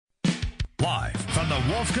Live from the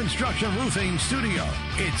Wolf Construction Roofing Studio,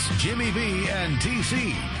 it's Jimmy B and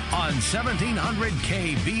TC on 1700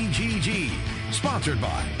 KBGG. Sponsored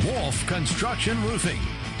by Wolf Construction Roofing.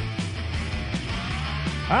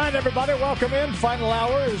 All right, everybody, welcome in. Final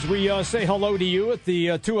hour as we say hello to you at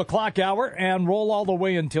the 2 o'clock hour and roll all the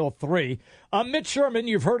way until 3. Mitch Sherman,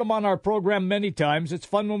 you've heard him on our program many times. It's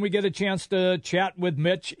fun when we get a chance to chat with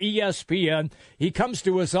Mitch, ESPN. He comes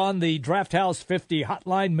to us on the Draft House 50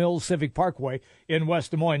 Hotline Mills Civic Parkway in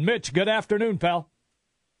West Des Moines. Mitch, good afternoon, pal.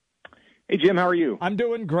 Hey, Jim, how are you? I'm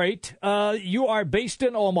doing great. You are based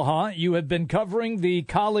in Omaha. You have been covering the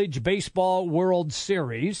College Baseball World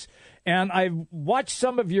Series. And I've watched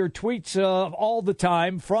some of your tweets all the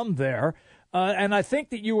time from there. And I think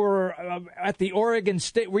that you were at the Oregon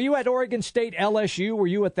State. Were you at Oregon State LSU? Were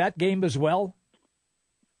you at that game as well?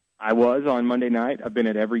 I was on Monday night. I've been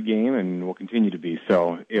at every game and will continue to be.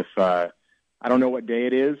 So if I don't know what day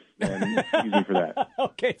it is, then excuse me for that.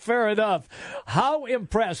 Okay, fair enough. How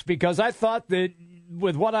impressed, because I thought that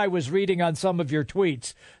with what I was reading on some of your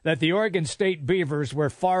tweets, that the Oregon State Beavers were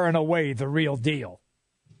far and away the real deal.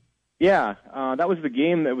 Yeah, that was the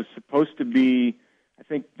game that was supposed to be, I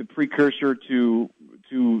think, the precursor to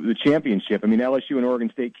the championship. I mean, LSU and Oregon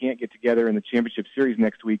State can't get together in the championship series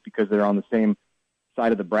next week because they're on the same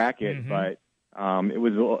side of the bracket. Mm-hmm. But it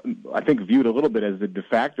was, I think, viewed a little bit as the de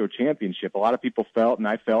facto championship. A lot of people felt, and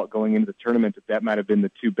I felt going into the tournament, that might have been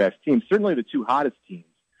the two best teams, certainly the two hottest teams.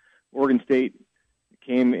 Oregon State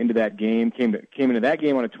came into that game on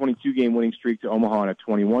a 22-game winning streak to Omaha on a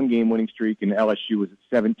 21-game winning streak, and LSU was at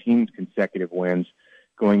 17 consecutive wins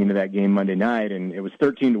going into that game Monday night, and it was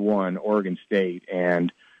 13-1 Oregon State.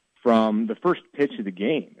 And from the first pitch of the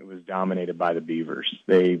game, it was dominated by the Beavers.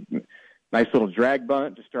 Nice little drag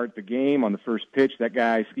bunt to start the game on the first pitch. That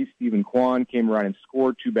guy, Stephen Kwan, came around and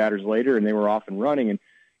scored 2 batters later, and they were off and running. And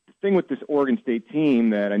the thing with this Oregon State team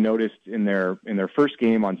that I noticed in their first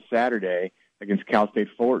game on Saturday against Cal State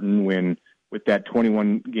Fullerton, when with that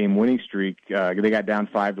 21-game winning streak, they got down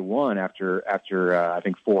 5-1 after I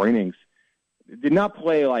think 4 innings. It did not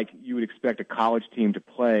play like you would expect a college team to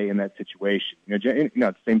play in that situation. It's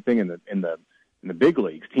the same thing in the big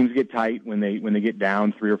leagues. Teams get tight when they get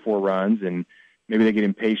down 3 or 4 runs, and maybe they get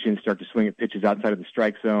impatient, start to swing at pitches outside of the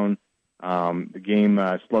strike zone. The game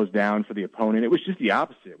slows down for the opponent. It was just the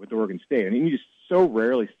opposite with Oregon State. I mean, you just so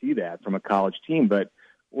rarely see that from a college team, but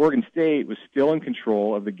Oregon State was still in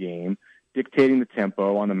control of the game, dictating the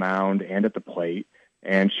tempo on the mound and at the plate.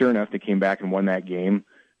 And sure enough, they came back and won that game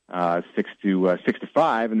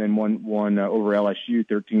 6-5, and then won over LSU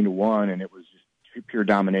 13-1, and it was just pure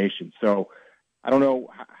domination. So I don't know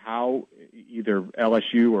how either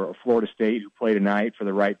LSU or Florida State, who play tonight for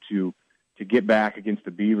the right to get back against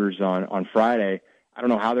the Beavers on Friday, I don't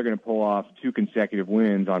know how they're going to pull off 2 consecutive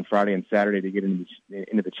wins on Friday and Saturday to get into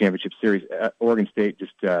the championship series. Oregon State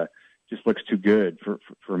just looks too good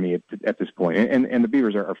for me at this point. And the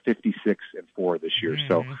Beavers are 56-4 this year. Mm-hmm.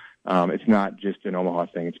 So it's not just an Omaha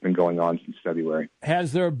thing. It's been going on since February.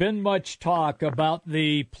 Has there been much talk about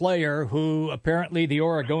the player who apparently the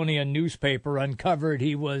Oregonian newspaper uncovered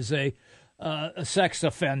he was a sex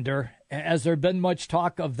offender? Has there been much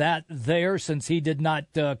talk of that there, since he did not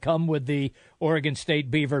come with the Oregon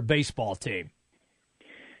State Beaver baseball team?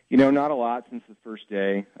 Not a lot since the first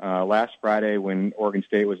day. Last Friday, when Oregon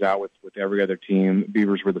State was out with every other team,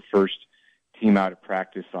 Beavers were the first team out at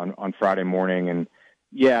practice on Friday morning. And,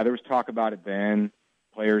 yeah, there was talk about it then.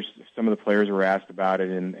 Some of the players were asked about it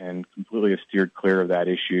and completely steered clear of that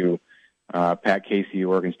issue. Pat Casey,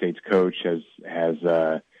 Oregon State's coach, has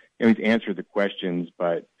he's answered the questions,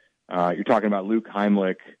 but you're talking about Luke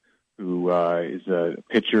Heimlich, who is a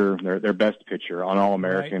pitcher, their best pitcher, on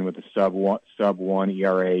All-American, right, with a sub-1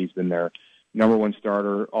 ERA. He's been their number 1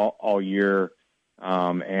 starter all year.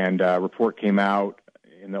 And a report came out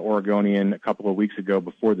in the Oregonian a couple of weeks ago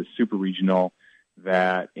before the Super Regional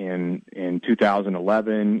that in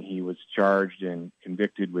 2011 he was charged and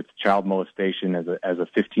convicted with child molestation as a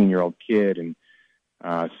 15-year-old kid, and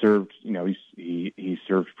served. He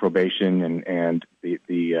served probation and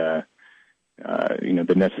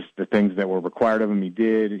the things that were required of him, he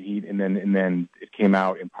did. And then it came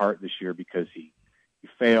out in part this year because he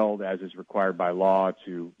failed, as is required by law,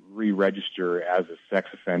 to re-register as a sex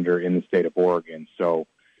offender in the state of Oregon. So,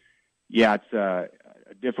 yeah, it's a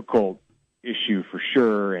difficult issue for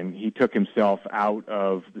sure. And he took himself out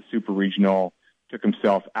of the Super Regional, took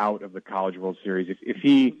himself out of the College World Series. If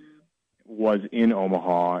he was in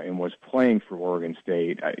Omaha and was playing for Oregon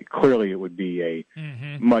State, clearly it would be a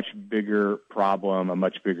much bigger problem, a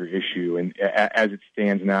much bigger issue. And as it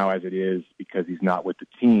stands now, as it is, because he's not with the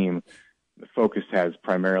team, the focus has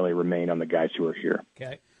primarily remained on the guys who are here.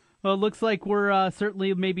 Okay. Well, it looks like we're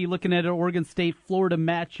certainly maybe looking at an Oregon State-Florida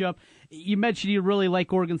matchup. You mentioned you really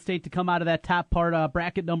like Oregon State to come out of that top part,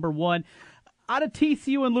 bracket number 1. Out of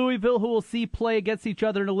TCU and Louisville, who we'll see play against each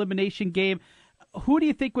other in an elimination game, who do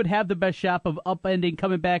you think would have the best shot of upending,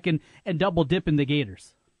 coming back, and double-dipping the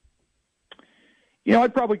Gators?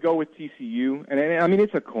 I'd probably go with TCU. And I mean,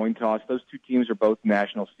 it's a coin toss. Those two teams are both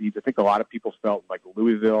national seeds. I think a lot of people felt like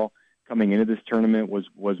Louisville coming into this tournament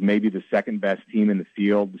was maybe the second best team in the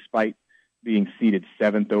field, despite being seeded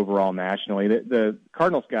 7th overall nationally. The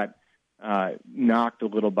Cardinals got knocked a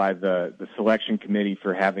little by the selection committee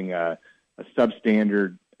for having a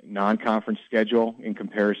substandard non-conference schedule in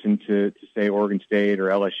comparison to say, Oregon State or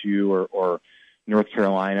LSU or North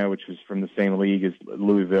Carolina, which was from the same league as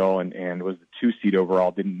Louisville and was the 2 seed overall,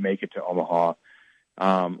 didn't make it to Omaha.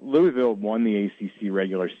 Louisville won the ACC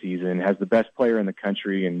regular season, has the best player in the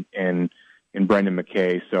country in Brendan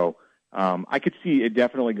McKay. So I could see it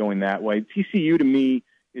definitely going that way. TCU to me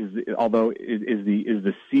is the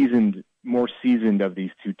more seasoned of these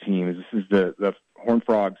two teams. This is the Horned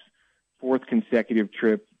Frogs' 4th consecutive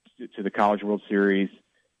trip to the College World Series,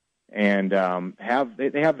 and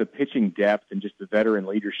they have the pitching depth and just the veteran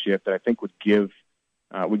leadership that I think would give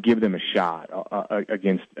them a shot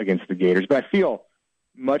against the Gators. But I feel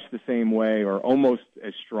much the same way, or almost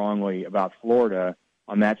as strongly, about Florida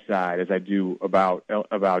on that side as I do about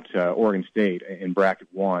Oregon State in bracket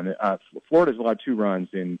 1. Florida's allowed 2 runs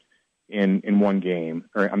in one game,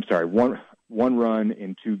 or I'm sorry, one run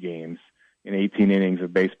in 2 games in 18 innings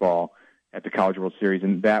of baseball at the College World Series,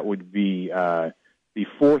 and that would be the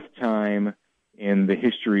 4th time in the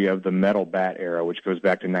history of the metal bat era, which goes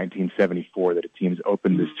back to 1974, that a team's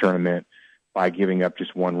opened this tournament by giving up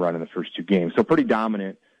just 1 run in the first 2 games. So pretty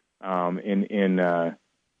dominant the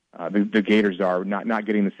Gators are not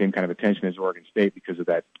getting the same kind of attention as Oregon State because of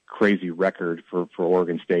that crazy record for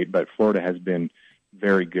Oregon State, but Florida has been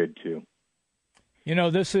very good too.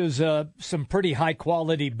 This is some pretty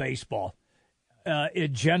high-quality baseball.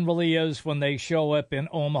 It generally is when they show up in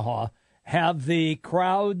Omaha. Have the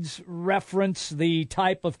crowds reference the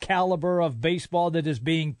type of caliber of baseball that is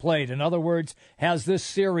being played? In other words, has this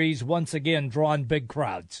series once again drawn big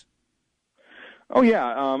crowds? Oh,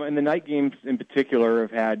 yeah. And the night games in particular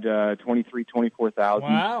have had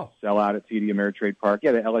 24,000 sell out at TD Ameritrade Park.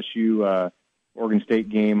 Yeah, the LSU Oregon State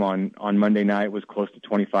game on Monday night was close to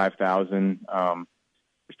 25,000.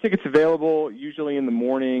 There's tickets available usually in the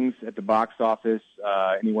mornings at the box office.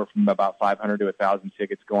 Anywhere from about 500 to 1,000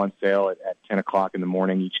 tickets go on sale at 10 o'clock in the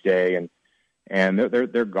morning each day, and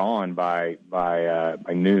they're gone by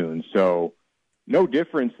noon. So no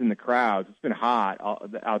difference in the crowds. It's been hot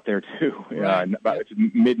out there too. Right. It's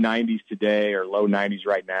mid 90s today or low 90s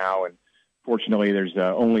right now, and fortunately there's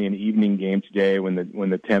only an evening game today when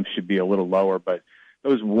the temps should be a little lower, but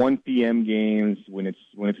those 1 p.m. games when it's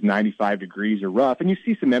 95 degrees are rough, and you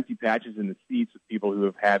see some empty patches in the seats with people who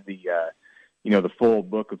have had the full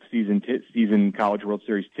book of season College World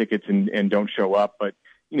Series tickets and don't show up. But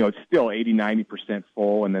it's still 80-90%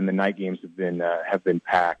 full, and then the night games have been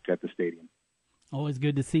packed at the stadium. Always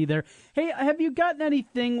good to see there. Hey, have you gotten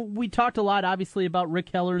anything? We talked a lot, obviously, about Rick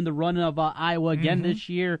Heller and the run of Iowa again this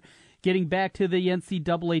year, getting back to the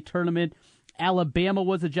NCAA tournament. Alabama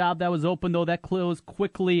was a job that was open, though that closed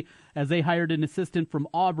quickly as they hired an assistant from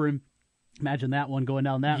Auburn. Imagine that one going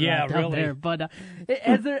down that route down really. there. But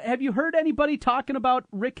have you heard anybody talking about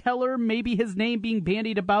Rick Heller, maybe his name being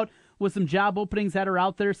bandied about with some job openings that are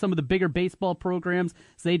out there, some of the bigger baseball programs,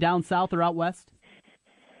 say down south or out west?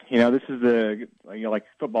 This is like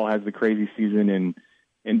football has the crazy season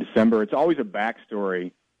in December. It's always a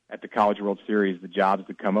backstory at the College World Series, the jobs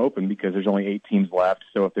that come open, because there's only 8 teams left.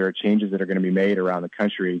 So if there are changes that are going to be made around the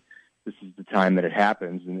country, this is the time that it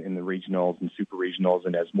happens in the regionals and super regionals,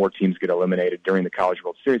 and as more teams get eliminated during the College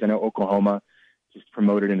World Series. I know Oklahoma just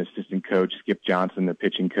promoted an assistant coach, Skip Johnson, the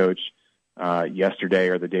pitching coach, yesterday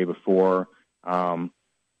or the day before. To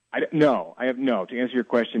answer your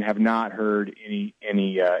question, have not heard any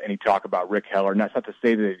talk about Rick Heller. Not to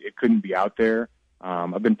say that it couldn't be out there.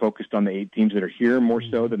 I've been focused on the 8 teams that are here more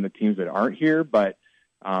so than the teams that aren't here. But,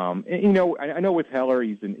 I know with Heller,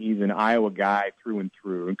 he's an Iowa guy through and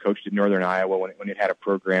through, and coached at Northern Iowa when it had a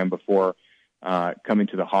program before coming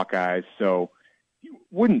to the Hawkeyes. So you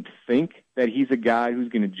wouldn't think that he's a guy who's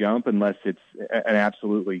going to jump unless it's an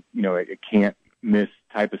absolutely, a can't miss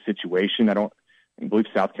type of situation. I believe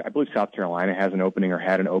South Carolina has an opening or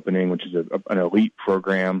had an opening, which is an elite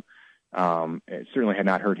program. Certainly had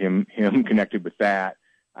not heard him connected with that.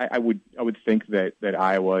 I would think that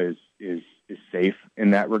Iowa is safe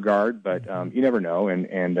in that regard. But you never know,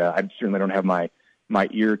 and I certainly don't have my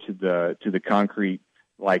ear to the concrete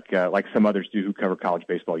like some others do who cover college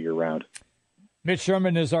baseball year round. Mitch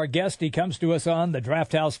Sherman is our guest. He comes to us on the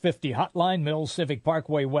Draft House 50 hotline, Mills Civic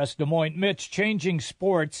Parkway, West Des Moines. Mitch, changing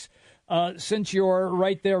sports, since you're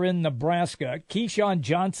right there in Nebraska, Keyshawn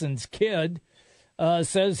Johnson's kid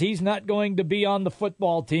says he's not going to be on the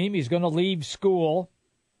football team. He's going to leave school.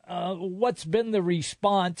 What's been the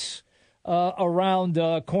response around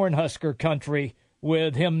Cornhusker country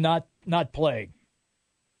with him not playing?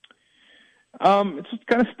 It's just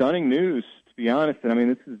kind of stunning news, to be honest. And I mean,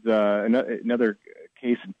 this is another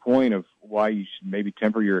case in point of why you should maybe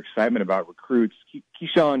temper your excitement about recruits.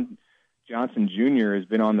 Keyshawn Johnson Jr. has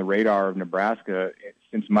been on the radar of Nebraska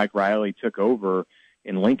since Mike Riley took over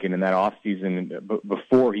in Lincoln in that offseason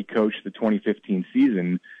before he coached the 2015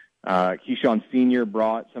 season. Keyshawn Sr.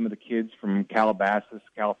 brought some of the kids from Calabasas,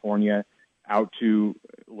 California, out to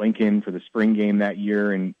Lincoln for the spring game that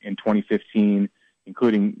year in 2015,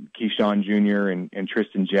 including Keyshawn Jr. and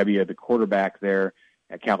Tristan Gebbia, the quarterback there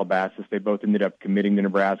at Calabasas. They both ended up committing to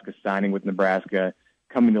Nebraska, signing with Nebraska,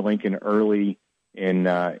 coming to Lincoln early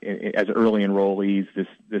as early enrollees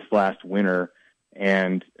this last winter.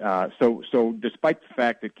 And so despite the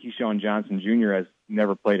fact that Keyshawn Johnson Jr. has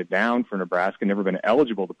never played a down for Nebraska, never been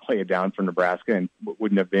eligible to play a down for Nebraska, and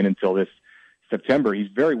wouldn't have been until this September, he's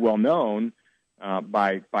very well known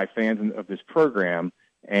by fans of this program.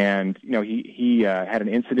 And, you know, he had an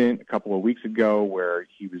incident a couple of weeks ago where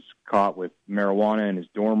he was caught with marijuana in his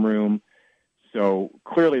dorm room. So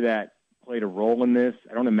clearly that played a role in this.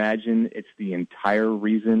 I don't imagine it's the entire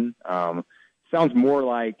reason. Sounds more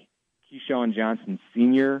like Keyshawn Johnson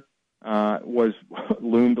Sr. Was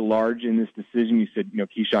loomed large in this decision. You said, you know,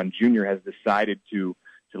 Keyshawn Jr. has decided to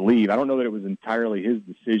leave. I don't know that it was entirely his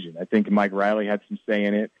decision. I think Mike Riley had some say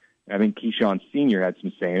in it. I think Keyshawn Sr. had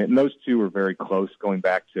some say in it, and those two were very close going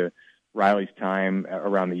back to Riley's time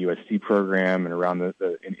around the USC program and around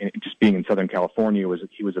the just being in Southern California.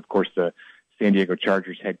 He was of course the San Diego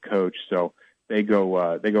Chargers head coach, so they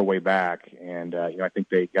go way back, and you know, I think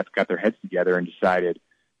they got their heads together and decided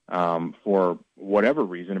for whatever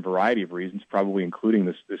reason, a variety of reasons, probably including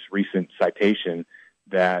this recent citation,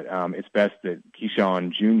 that it's best that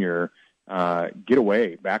Keyshawn Jr.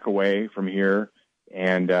 Back away from here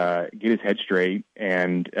and get his head straight.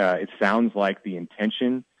 And it sounds like the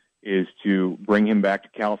intention is to bring him back to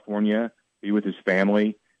California, be with his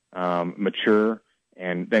family, mature,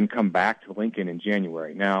 and then come back to Lincoln in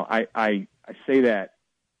January. Now, I say that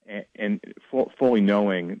and fully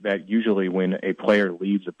knowing that usually when a player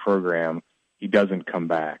leaves a program, he doesn't come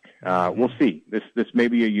back. We'll see. This may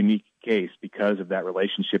be a unique case because of that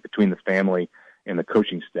relationship between the family and the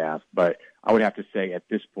coaching staff. But I would have to say at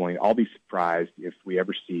this point, I'll be surprised if we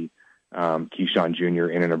ever see Keyshawn Jr.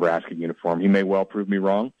 in a Nebraska uniform. He may well prove me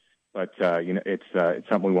wrong, but you know, it's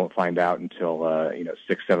something we won't find out until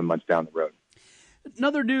 6-7 months down the road.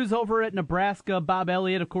 Another news over at Nebraska, Bob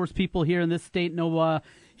Elliott. Of course, people here in this state know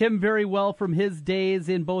him very well from his days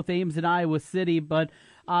in both Ames and Iowa City, but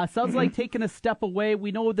sounds like taking a step away.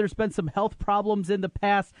 We know there's been some health problems in the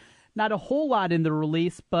past. Not a whole lot in the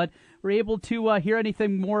release, but we're able to hear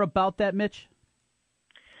anything more about that, Mitch?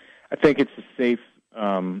 I think it's a safe.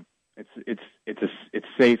 It's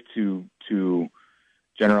safe to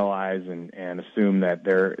generalize and assume that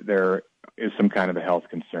there is some kind of a health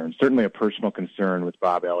concern. Certainly a personal concern with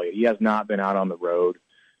Bob Elliott. He has not been out on the road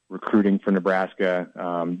recruiting for Nebraska.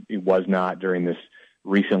 He was not during this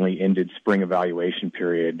recently ended spring evaluation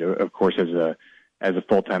period. Of course, as a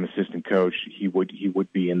full-time assistant coach, he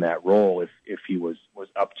would be in that role if he was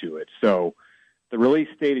up to it. So the release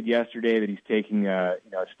stated yesterday that he's taking a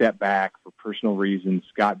step back for personal reasons.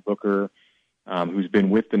 Scott Booker, who's been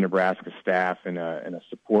with the Nebraska staff in a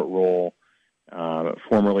support role,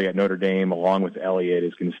 formerly at Notre Dame, along with Elliott,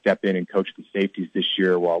 is going to step in and coach the safeties this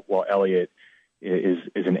year while Elliott is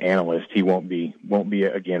an analyst. He won't be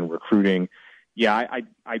again recruiting. Yeah,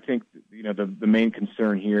 I think the main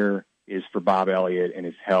concern here is for Bob Elliott and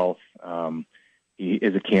his health. He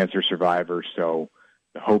is a cancer survivor, so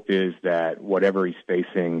the hope is that whatever he's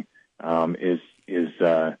facing is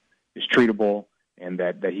treatable, and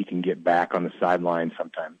that he can get back on the sideline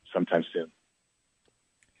sometime soon.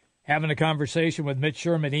 Having a conversation with Mitch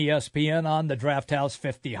Sherman, ESPN, on the Draft House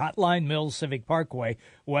 50 hotline, Mills Civic Parkway,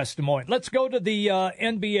 West Des Moines. Let's go to the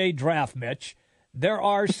NBA draft, Mitch. There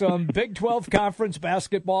are some Big 12 Conference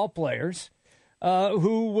basketball players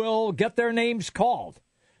who will get their names called.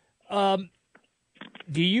 Do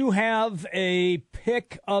you have a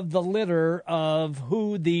pick of the litter of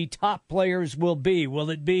who the top players will be?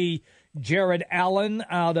 Will it be Jared Allen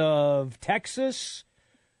out of Texas?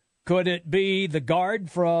 Could it be the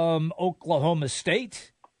guard from Oklahoma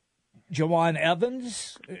State, Jawan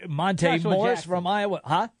Evans, Monte Joshua Morris Jackson. from Iowa?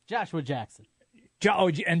 Huh? Joshua Jackson.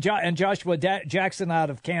 And Joshua Jackson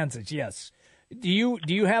out of Kansas, yes. Do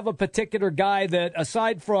you have a particular guy that,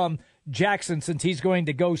 aside from Jackson, since he's going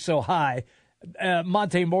to go so high,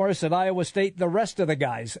 Monte Morris at Iowa State, the rest of the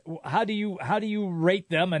guys, how do you rate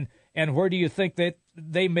them, and where do you think that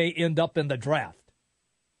they may end up in the draft?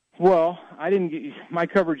 Well, my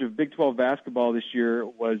coverage of Big 12 basketball this year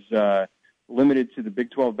was limited to the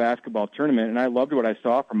Big 12 basketball tournament, and I loved what I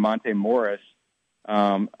saw from Monte Morris.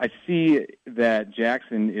 I see that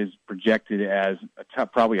Jackson is projected as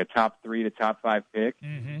probably a top 3 to top 5 pick.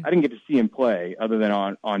 Mm-hmm. I didn't get to see him play other than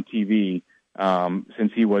on TV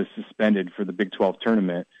since he was suspended for the Big 12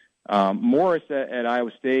 tournament. Morris at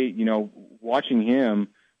Iowa State, watching him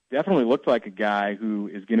definitely looked like a guy who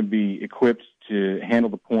is going to be equipped to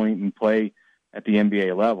handle the point and play at the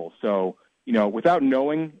NBA level. So, without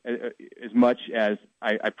knowing as much as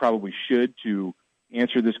I probably should to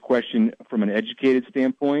answer this question from an educated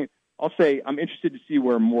standpoint, I'll say I'm interested to see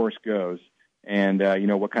where Morris goes and,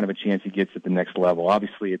 what kind of a chance he gets at the next level.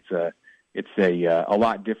 Obviously, it's a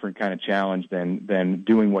lot different kind of challenge than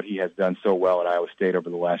doing what he has done so well at Iowa State over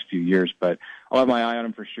the last few years. But I'll have my eye on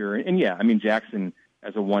him for sure. And yeah, Jackson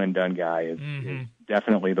as a one and done guy is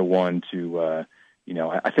definitely the one to, I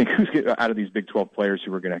think who's out of these Big 12 players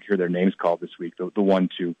who are going to hear their names called this week, the one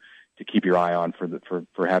to keep your eye on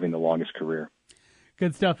for having the longest career.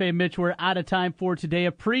 Good stuff. Hey, Mitch, we're out of time for today.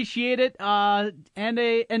 Appreciate it. And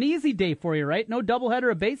an easy day for you, right? No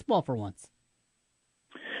doubleheader of baseball for once.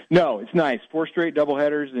 No, it's nice. 4 straight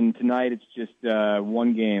doubleheaders, and tonight it's just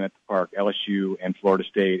one game at the park, LSU and Florida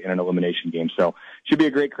State, in an elimination game. So should be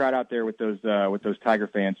a great crowd out there with those Tiger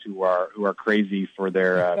fans who are crazy for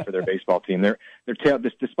their baseball team. They're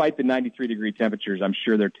despite the 93-degree temperatures, I'm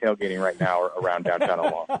sure they're tailgating right now around downtown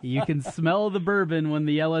Omaha. You can smell the bourbon when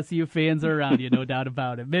the LSU fans are around you, no doubt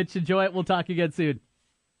about it. Mitch, enjoy it. We'll talk again soon.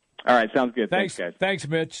 All right, sounds good. Thanks, guys. Thanks,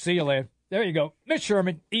 Mitch. See you later. There you go. Mitch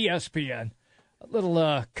Sherman, ESPN. A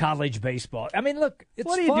little college baseball. I mean, look, it's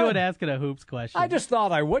What are you fun. doing asking a hoops question? I just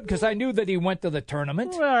thought I would because I knew that he went to the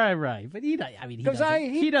tournament. Right. But he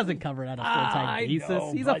doesn't cover it on a full-time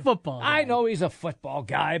basis. He's a football guy. I know he's a football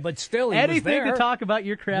guy, but still he Anything was there. to talk about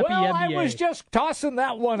your crappy well, NBA. I was just tossing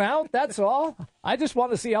that one out, that's all. I just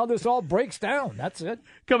want to see how this all breaks down. That's it.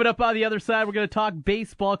 Coming up on the other side, we're going to talk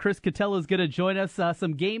baseball. Chris Catella is going to join us.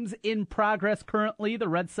 Some games in progress currently. The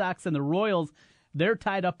Red Sox and the Royals, they're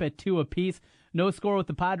tied up at 2 apiece. No score with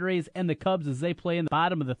the Padres and the Cubs as they play in the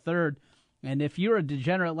bottom of the third. And if you're a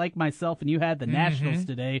degenerate like myself and you had the Nationals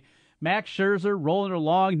today, Max Scherzer rolling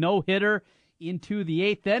along, no-hitter into the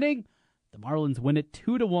 8th inning. The Marlins win it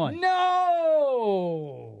 2-1.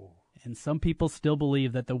 No! And some people still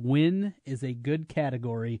believe that the win is a good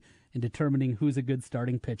category in determining who's a good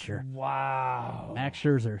starting pitcher. Wow. Max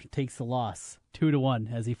Scherzer takes the loss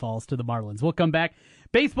 2-1 as he falls to the Marlins. We'll come back.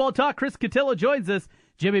 Baseball talk. Chris Catilla joins us.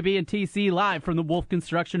 Jimmy B and TC live from the Wolf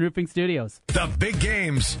Construction Roofing Studios. The big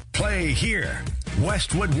games play here.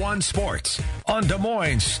 Westwood One Sports on Des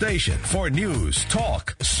Moines Station for news,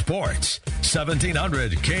 talk, sports.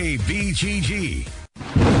 1700 KBGG.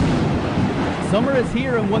 Summer is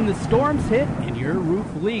here, and when the storms hit and your roof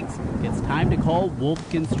leaks, it's time to call Wolf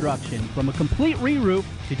Construction. From a complete re-roof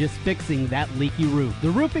to just fixing that leaky roof.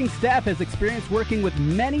 The roofing staff has experience working with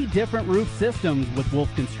many different roof systems with Wolf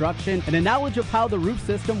Construction and a knowledge of how the roof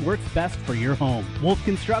system works best for your home. Wolf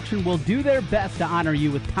Construction will do their best to honor you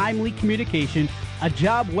with timely communication, a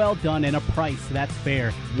job well done, and a price that's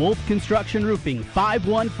fair. Wolf Construction Roofing,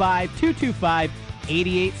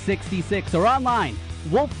 515-225-8866 or online,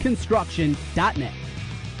 wolfconstruction.net.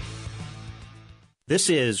 This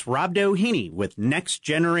is Rob Doheny with Next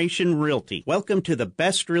Generation Realty. Welcome to the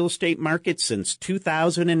best real estate market since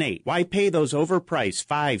 2008. Why pay those overpriced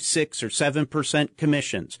 5, 6, or 7%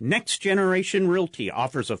 commissions? Next Generation Realty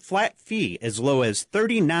offers a flat fee as low as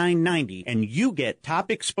 $39.90, and you get top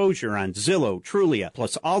exposure on Zillow, Trulia,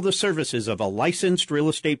 plus all the services of a licensed real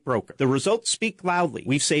estate broker. The results speak loudly.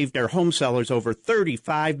 We've saved our home sellers over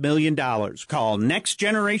 $35 million. Call Next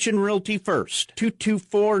Generation Realty first.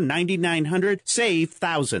 224-9900. Save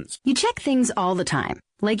thousands. You check things all the time,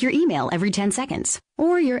 like your email every 10 seconds,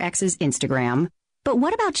 or your ex's Instagram. But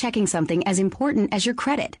what about checking something as important as your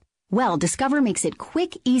credit? Well, Discover makes it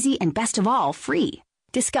quick, easy, and best of all, free.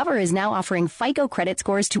 Discover is now offering FICO credit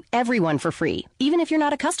scores to everyone for free, even if you're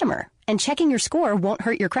not a customer. And checking your score won't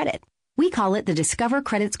hurt your credit. We call it the Discover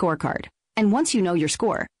Credit Scorecard. And once you know your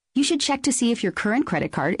score, you should check to see if your current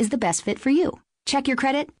credit card is the best fit for you. Check your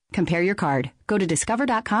credit, Compare your card. Go to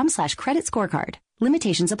discover.com/credit scorecard.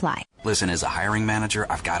 Limitations apply. Listen, as a hiring manager,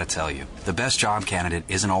 I've got to tell you, the best job candidate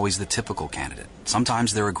isn't always the typical candidate.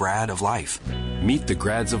 Sometimes they're a grad of life. Meet the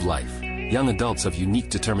grads of life. Young adults of unique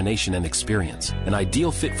determination and experience. An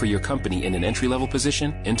ideal fit for your company in an entry-level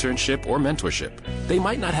position, internship, or mentorship. They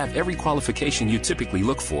might not have every qualification you typically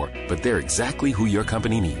look for, but they're exactly who your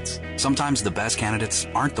company needs. Sometimes the best candidates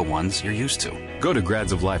aren't the ones you're used to. Go to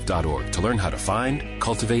gradsoflife.org to learn how to find,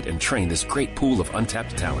 cultivate, and train this great pool of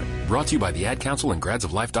untapped talent. Brought to you by the Ad Council and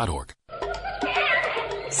gradsoflife.org.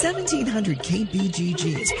 1700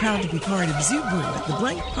 KBGG is proud to be part of Zoo Brew at the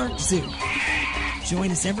Blank Park Zoo.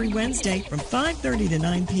 Join us every Wednesday from 5:30 to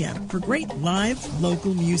 9 p.m. for great live,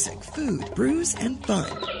 local music, food, brews, and fun.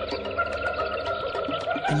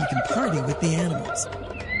 And you can party with the animals.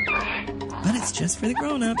 But it's just for the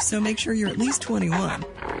grown-ups, so make sure you're at least 21.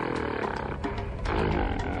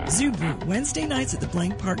 Zoo Brew, Wednesday nights at the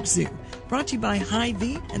Blank Park Zoo. Brought to you by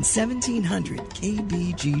Hy-Vee and 1700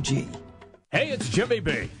 KBGG. Hey, it's Jimmy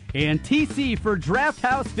B. And TC for Draft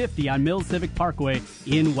House 50 on Mills Civic Parkway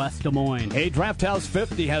in West Des Moines. Hey, Draft House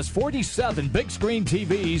 50 has 47 big screen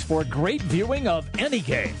TVs for great viewing of any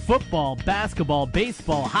game. Football, basketball,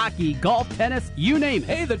 baseball, hockey, golf, tennis, you name it.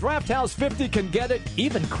 Hey, the Draft House 50 can get it,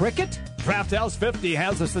 even cricket. Draft House 50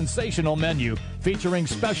 has a sensational menu featuring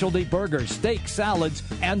specialty burgers, steak, salads,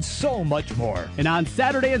 and so much more. And on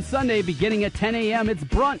Saturday and Sunday, beginning at 10 a.m., it's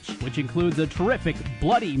brunch, which includes a terrific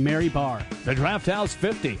Bloody Mary bar. The Draft House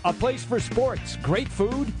 50, a place for sports, great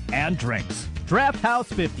food, and drinks. Draft House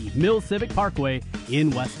 50, Mills Civic Parkway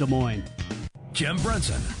in West Des Moines. Jim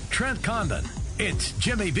Brenson, Trent Condon. It's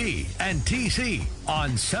Jimmy B and TC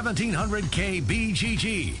on 1700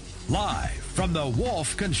 KBGG. Live from the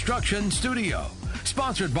Wolf Construction Studio.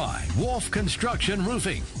 Sponsored by Wolf Construction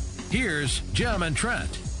Roofing. Here's Jim and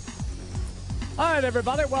Trent. All right,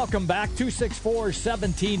 everybody, welcome back.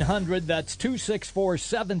 264-1700. That's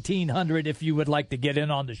 264-1700 if you would like to get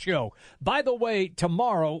in on the show. By the way,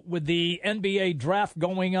 tomorrow with the NBA draft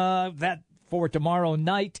going that for tomorrow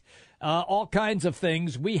night, all kinds of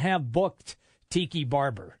things, we have booked Tiki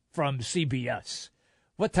Barber from CBS.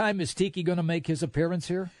 What time is Tiki going to make his appearance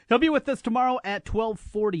here? He'll be with us tomorrow at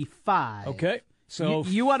 12:45. Okay. So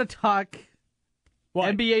you want to talk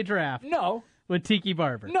what? NBA draft? No. With Tiki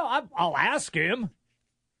Barber? No, I'll ask him.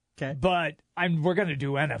 Okay. But we're going to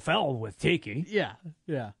do NFL with Tiki. Yeah.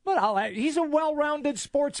 But he's a well-rounded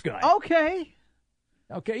sports guy. Okay.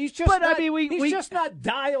 He's just he's just not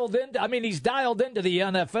dialed into. I mean, he's dialed into the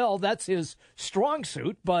NFL. That's his strong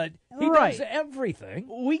suit, but he does everything.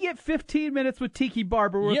 We get 15 minutes with Tiki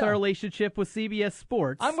Barber with our relationship with CBS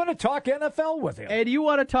Sports. I'm going to talk NFL with him. And you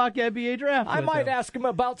want to talk NBA draft I with might him. ask him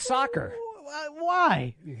about soccer.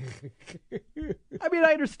 Why? I mean,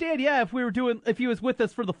 I understand, if he was with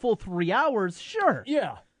us for the full 3 hours, sure.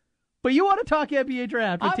 Yeah. But you want to talk NBA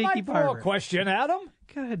draft with Tiki might Barber. throw a question at him.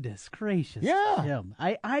 Goodness gracious. Yeah. Jim.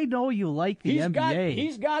 I know you like the NBA.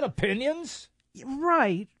 He's got opinions.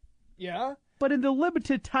 Right. Yeah. But in the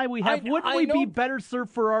limited time we have, wouldn't we be better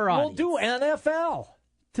served for our audience? We'll do NFL.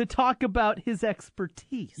 To talk about his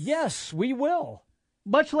expertise. Yes, we will.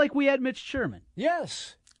 Much like we had Mitch Sherman.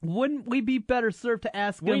 Yes. Wouldn't we be better served to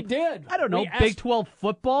ask him? We did. I don't know, Big 12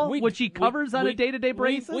 football, which he covers on a day-to-day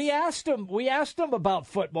basis? We asked him about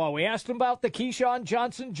football. We asked him about the Keyshawn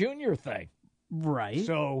Johnson Jr. thing. Right.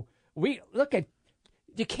 So you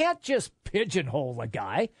can't just pigeonhole a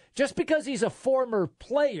guy. Just because he's a former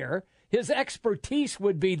player, his expertise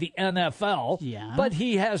would be the NFL. Yeah. But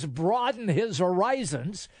he has broadened his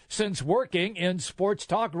horizons since working in sports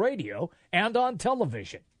talk radio and on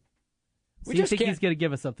television. So you think he's going to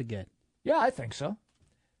give us something good? Yeah, I think so.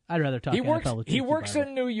 I'd rather talk NFL with He works Barber.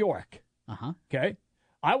 in New York. Uh-huh. Okay.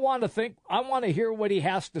 I want to hear what he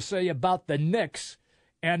has to say about the Knicks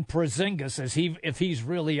and Porzingis if he's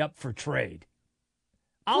really up for trade.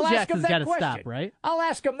 Phil Jackson's got to stop, right? I'll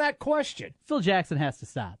ask him that question. Phil Jackson has to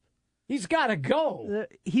stop. He's got to go.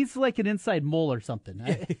 He's like an inside mole or something.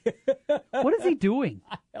 What is he doing?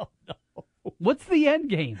 I don't know. What's the end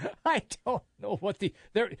game? I don't know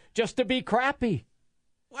they're just to be crappy.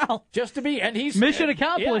 Well, just to be, and he's mission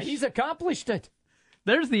accomplished. Yeah, he's accomplished it.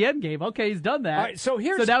 There's the end game. Okay, he's done that. All right, so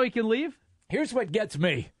now he can leave. Here's what gets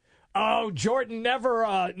me. Oh, Jordan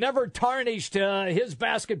never tarnished his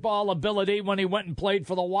basketball ability when he went and played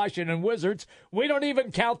for the Washington Wizards. We don't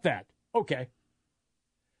even count that. Okay.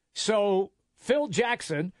 So Phil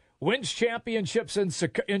Jackson wins championships in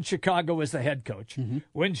Chicago as the head coach,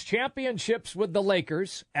 wins championships with the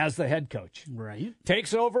Lakers as the head coach, right?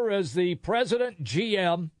 Takes over as the president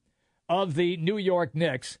GM of the New York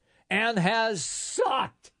Knicks and has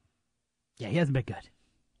sucked. Yeah, he hasn't been good.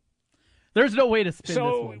 There's no way to spin this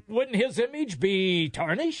So one. wouldn't his image be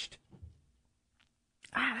tarnished?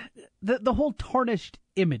 The whole tarnished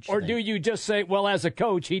image Or thing. do you just say, well, as a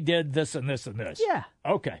coach, he did this and this and this? Yeah.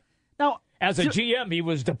 Okay. Now, As a GM, he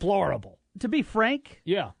was deplorable. to be frank,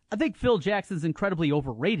 Yeah. I think Phil Jackson's incredibly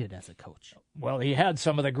overrated as a coach. Well, he had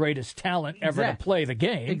some of the greatest talent ever to Exactly. play the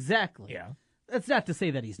game. Exactly. Yeah. That's not to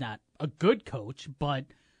say that he's not a good coach, but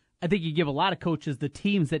I think you give a lot of coaches the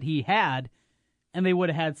teams that he had, and they would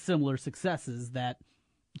have had similar successes that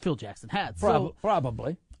Phil Jackson had. So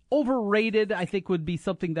Probably. overrated, I think, would be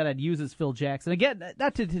something that I'd use as Phil Jackson. Again,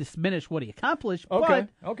 not to diminish what he accomplished, Okay.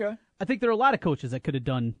 but Okay. I think there are a lot of coaches that could have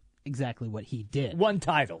done exactly what he did. Won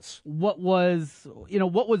titles. What was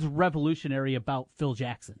revolutionary about Phil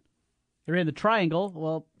Jackson? He ran the triangle.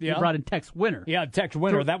 Well, Yeah. he brought in Tex Winter Yeah, Tex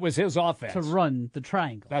Winter. That was his offense. to run the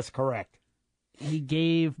triangle. That's correct. He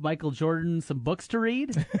gave Michael Jordan some books to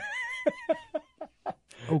read.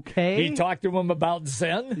 Okay. He talked to him about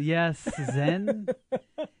Zen. Yes, Zen.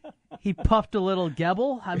 He puffed a little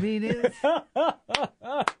Gebel. I mean, it's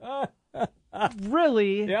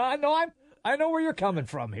really. Yeah, I know where you're coming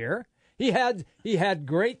from here. He had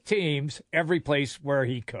great teams every place where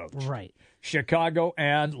he coached. Right. Chicago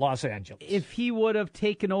and Los Angeles. If he would have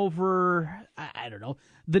taken over, I don't know,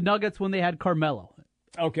 the Nuggets when they had Carmelo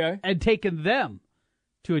Okay. and taken them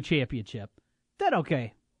to a championship, then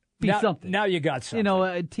okay, be something. Now you got something. You know,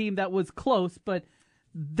 a team that was close, but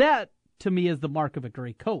that to me is the mark of a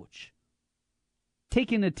great coach.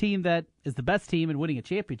 Taking a team that is the best team and winning a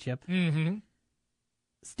championship. Mm-hmm.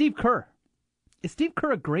 Steve Kerr. Is Steve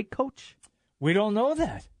Kerr a great coach? We don't know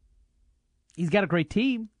that. He's got a great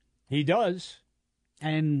team. He does.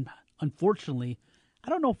 And unfortunately, I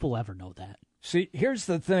don't know if we'll ever know that. See, here's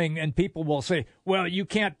the thing, and people will say, well, you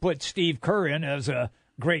can't put Steve Kerr in as a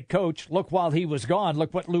great coach. Look, while he was gone,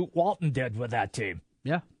 look what Luke Walton did with that team.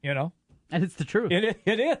 Yeah. You know? And it's the truth. It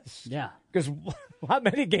is. Yeah. Because how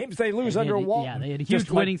many games they lose under Walton? Yeah, they had a huge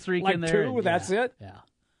Just winning streak like in there. two, and that's it?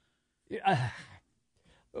 Yeah.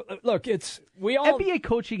 Look, we all NBA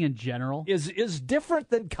coaching in general is different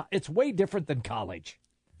than it's way different than college.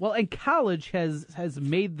 Well, and college has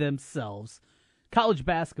made themselves college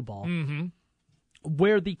basketball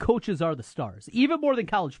where the coaches are the stars, even more than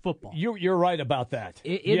college football. You're right about that.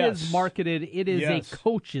 It Yes. is marketed. It is Yes. a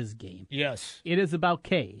coach's game. Yes. It is about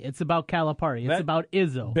K. It's about Calipari. It's about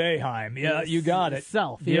Izzo. Boeheim. Yeah, you got it.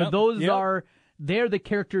 Self. Yep. Those Yep. they're the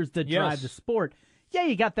characters that drive Yes. the sport. Yeah,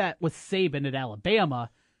 you got that with Saban at Alabama,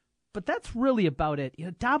 but that's really about it.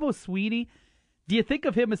 Dabo Swinney, do you think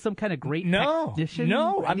of him as some kind of great technician?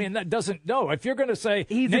 No. I mean, that doesn't. No. If you're going to say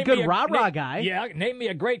he's a name good me rah-rah guy. Yeah, name me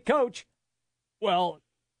a great coach. Well,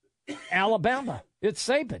 Alabama. It's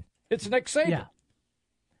Saban. It's Nick Saban. Yeah.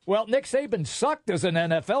 Well, Nick Saban sucked as an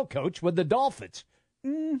NFL coach with the Dolphins.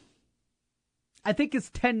 I think his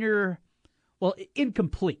tenure, well,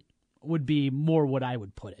 incomplete would be more what I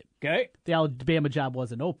would put it. Okay. The Alabama job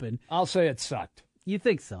wasn't open. I'll say it sucked. You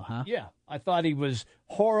think so, huh? Yeah. I thought he was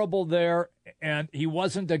horrible there, and he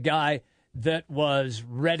wasn't a guy that was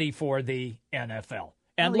ready for the NFL.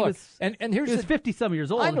 And Well, look, and here's he was the 50-some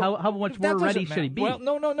years old. I know. How much That more ready doesn't should he matter. be?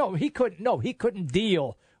 Well, no. He couldn't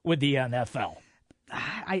deal with the NFL.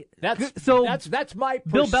 That's my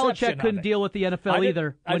Bill perception Belichick of couldn't it. deal with the NFL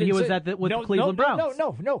either when he was with the Cleveland Browns.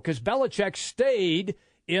 No, because Belichick stayed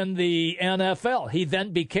in the NFL. He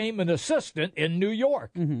then became an assistant in New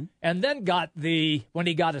York, and then when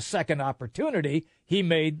he got a second opportunity, he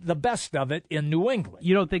made the best of it in New England.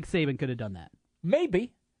 You don't think Saban could have done that?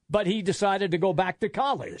 Maybe, but he decided to go back to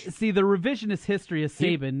college. See, the revisionist history of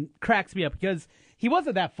Saban cracks me up because he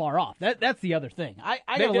wasn't that far off. That's the other thing. I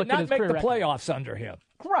They got to did look at not his make career the record. playoffs under him.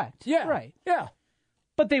 Correct. Yeah, Right. Yeah.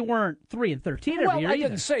 But they weren't 3-13 every Well, year I either.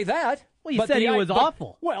 didn't say that. Well, you but said he was but-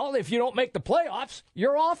 awful. Well, if you don't make the playoffs,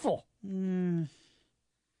 you're awful. He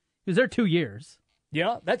was there 2 years.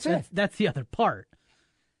 Yeah, that's it. That's the other part.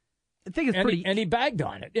 I think it's pretty. And he bagged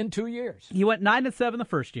on it in 2 years. He went 9-7 the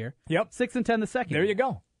first year. Yep. 6-10 the second. There year. you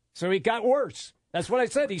go. So he got worse. That's what I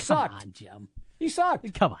said. He sucked. Come on, Jim. He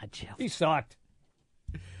sucked. Come on, Jim. He sucked.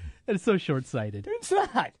 It's so short-sighted. It's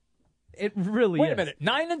not. It really Wait is. a minute.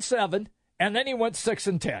 9-7, and then he went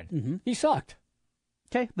 6-10. He sucked.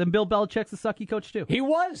 Okay, then Bill Belichick's a sucky coach too. He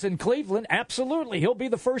was in Cleveland. Absolutely. He'll be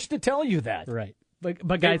the first to tell you that. Right.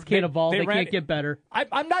 But guys can't evolve. They ran- can't get better.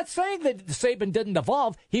 I'm not saying that Saban didn't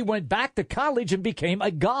evolve. He went back to college and became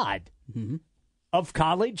a god of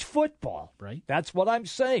college football. Right. That's what I'm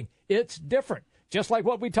saying. It's different. Just like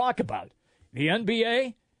what we talk about. The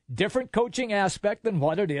NBA, different coaching aspect than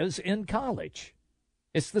what it is in college.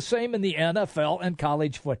 It's the same in the NFL and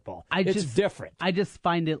college football. It's different. I just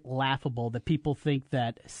find it laughable that people think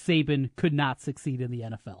that Saban could not succeed in the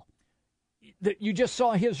NFL. You just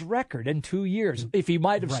saw his record in 2 years. If he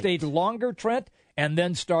might have stayed longer, Trent, and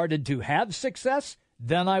then started to have success,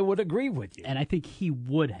 then I would agree with you. And I think he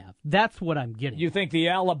would have. That's what I'm getting. You think the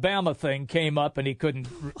Alabama thing came up and he couldn't?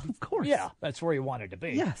 Of course. Yeah, that's where he wanted to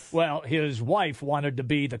be. Yes. Well, his wife wanted to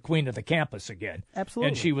be the queen of the campus again. Absolutely.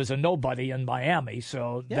 And she was a nobody in Miami,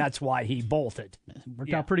 so that's why he bolted.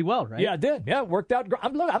 Worked out pretty well, right? Yeah, it did. Yeah, it worked out.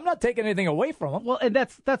 I'm not taking anything away from him. Well, and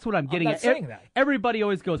that's what I'm getting I'm not at. saying that. Everybody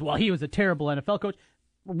always goes, well, he was a terrible NFL coach.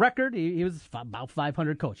 Record, he was about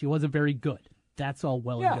 500 coach. He wasn't very good. That's all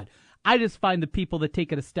well and good. I just find the people that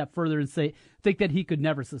take it a step further and think that he could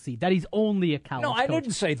never succeed, that he's only a college coach. No, I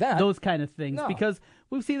didn't say that. Those kind of things, No. because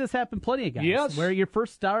we've seen this happen plenty of guys, where your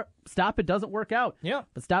first stop, it doesn't work out. Yeah.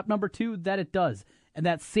 But stop number 2, that it does. And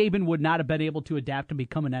that Saban would not have been able to adapt and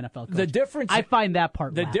become an NFL coach. The difference, I find that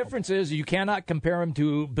part The laughable. difference is you cannot compare him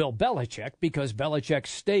to Bill Belichick because Belichick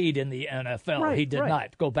stayed in the NFL. Right, he did right.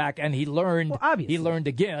 not go back, and he learned. Well, obviously. He learned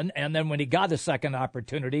again, and then when he got a second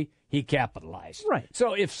opportunity, he capitalized. Right.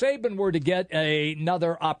 So if Saban were to get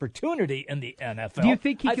another opportunity in the NFL, Do you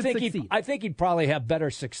think he could succeed? I think he'd probably have better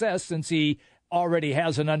success since he already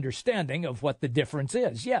has an understanding of what the difference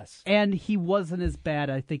is. Yes. And he wasn't as bad,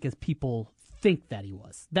 I think, as people think that he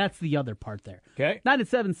was. That's the other part there. Okay.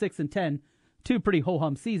 9-7, 6-10, 2 pretty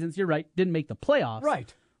ho-hum seasons. You're right, didn't make the playoffs.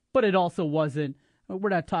 Right. But it also wasn't. We're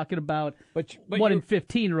not talking about but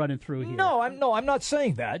 1-15 running through here. No, I'm not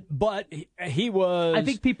saying that. But he was. I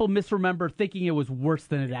think people misremember thinking it was worse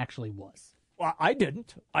than it actually was. Well, I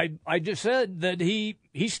didn't. I just said that he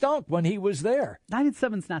stunk when he was there.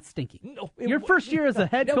 9-7's not stinky. No, Your first year as a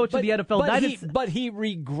head coach of the NFL. But he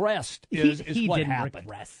regressed. Is he what didn't happened.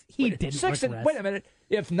 regress. He didn't regress. Wait a minute.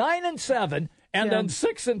 If 9-7 and then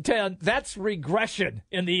 6-10, that's regression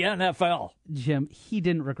in the NFL. Jim, he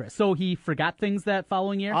didn't regress. So he forgot things that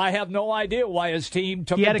following year? I have no idea why his team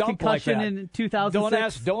took he had a dump like that. concussion in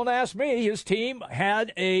 2006. Don't ask me. His team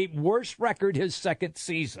had a worse record his second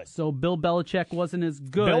season. So Bill Belichick wasn't as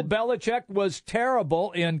good. Bill Belichick was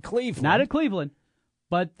terrible in Cleveland. Not in Cleveland,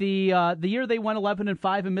 but the year they went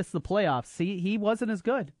 11-5 and missed the playoffs, he wasn't as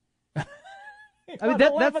good. I mean,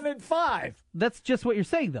 11-5. That's just what you're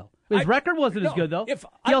saying, though. His record wasn't as good, though.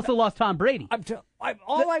 He also lost Tom Brady.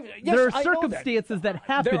 There are circumstances that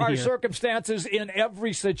happen here. There are here. circumstances in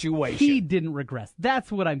every situation. He didn't regress.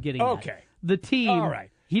 That's what I'm getting at. Okay. The team. All right.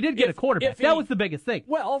 He did get a quarterback. That was the biggest thing.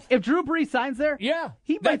 Well, if Drew Brees signs there,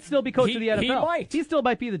 he might still be coach of the NFL. He might. He still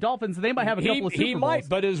might be the Dolphins, and they might have a couple of Super Bowls. He might,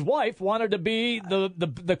 but his wife wanted to be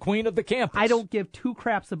the queen of the campus. I don't give two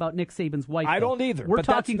craps about Nick Saban's wife. I don't either. We're but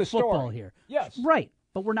talking that's the football story. here. Yes. Right.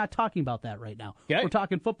 But we're not talking about that right now. Okay. We're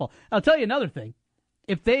talking football. I'll tell you another thing.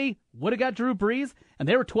 If they would have got Drew Brees and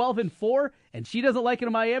they were 12-4 and she doesn't like it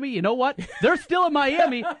in Miami, you know what? They're still in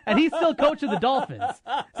Miami and he's still coaching the Dolphins.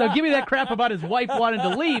 So give me that crap about his wife wanting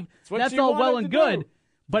to leave. That's all well and good.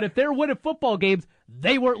 But if they're winning football games,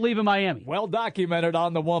 they weren't leaving Miami. Well documented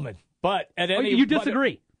on the woman. But at any you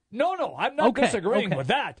disagree? No, I'm not disagreeing with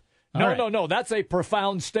that. No. That's a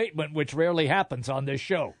profound statement which rarely happens on this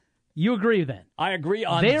show. You agree then? I agree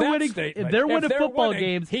on that statement. If they're winning football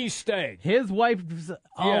games, he stayed. His wife's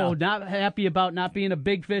not happy about not being a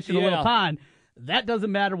big fish in a little pond. That doesn't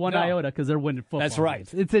matter one iota because they're winning football That's right.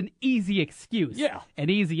 games. It's an easy excuse. Yeah. An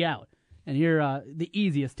easy out. And you're the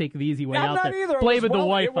easiest, take the easy way out not there. Either. Blaming the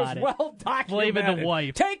wife on it. It was well documented. Blaming the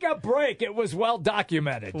wife. Take a break. It was well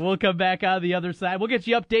documented. We'll come back on the other side. We'll get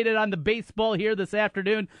you updated on the baseball here this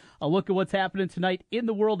afternoon. I'll look at what's happening tonight in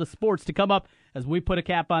the world of sports to come up as we put a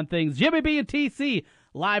cap on things. Jimmy B and TC,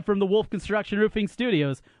 live from the Wolf Construction Roofing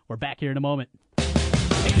Studios. We're back here in a moment.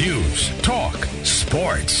 News, talk,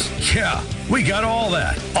 sports. Yeah, we got all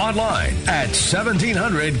that online at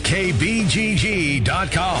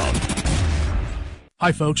 1700kbgg.com.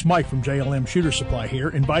 Hi folks, Mike from JLM Shooter Supply here,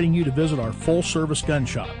 inviting you to visit our full-service gun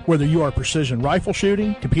shop. Whether you are precision rifle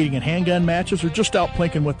shooting, competing in handgun matches, or just out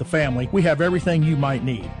plinking with the family, we have everything you might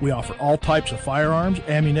need. We offer all types of firearms,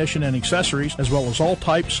 ammunition, and accessories, as well as all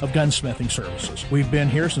types of gunsmithing services. We've been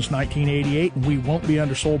here since 1988, and we won't be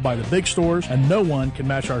undersold by the big stores, and no one can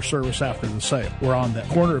match our service after the sale. We're on the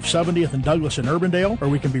corner of 70th and Douglas in Urbandale, or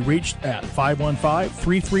we can be reached at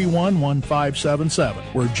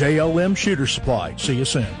 515-331-1577. We're JLM Shooter Supply. See you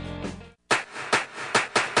soon.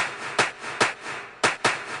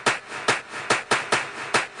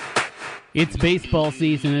 It's baseball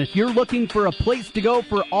season, and if you're looking for a place to go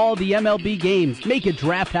for all the MLB games, make it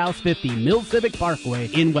Draft House 50, Mill Civic Parkway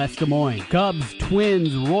in West Des Moines. Cubs,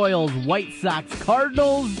 Twins, Royals, White Sox,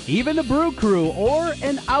 Cardinals, even the Brew Crew, or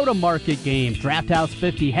an out-of-market game. Draft House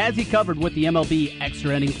 50 has you covered with the MLB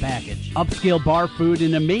Extra Innings package. Upscale bar food,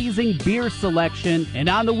 an amazing beer selection, and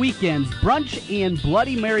on the weekends, brunch and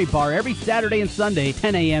Bloody Mary bar every Saturday and Sunday,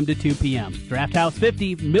 10 a.m. to 2 p.m. Draft House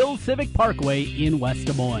 50, Mill Civic Parkway in West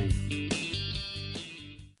Des Moines.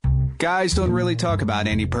 Guys don't really talk about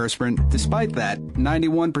antiperspirant. Despite that,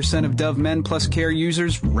 91% of Dove Men Plus Care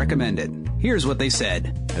users recommend it. Here's what they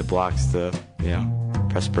said. It blocks the,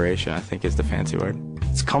 perspiration, I think is the fancy word.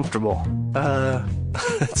 It's comfortable.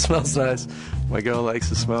 It smells nice. My girl likes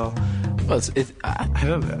the smell. Well,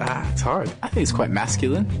 it's hard. I think it's quite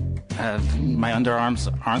masculine. My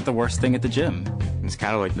underarms aren't the worst thing at the gym. It's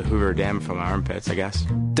kind of like the Hoover Dam from my armpits, I guess.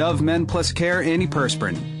 Dove Men Plus Care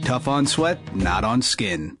antiperspirant. Tough on sweat, not on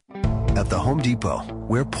skin. At the Home Depot,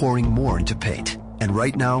 we're pouring more into paint. And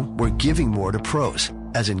right now, we're giving more to pros,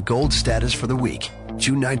 as in gold status for the week.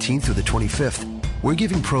 June 19th through the 25th, we're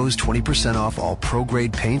giving pros 20% off all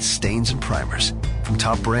pro-grade paints, stains, and primers from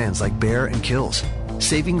top brands like Behr and Kills.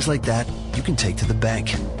 Savings like that you can take to the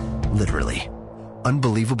bank. Literally.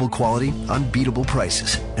 Unbelievable quality, unbeatable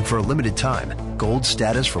prices. And for a limited time, gold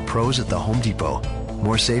status for pros at the Home Depot.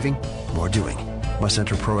 More saving, more doing. Must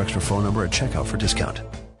enter Pro Extra phone number at checkout for discount.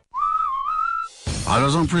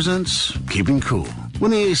 AutoZone presents Keeping Cool.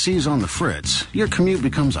 When the AC is on the fritz, your commute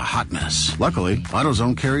becomes a hot mess. Luckily,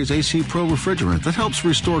 AutoZone carries AC Pro refrigerant that helps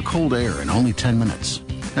restore cold air in only 10 minutes.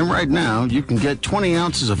 And right now, you can get 20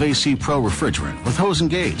 ounces of AC Pro refrigerant with hose and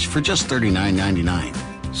gauge for just $39.99.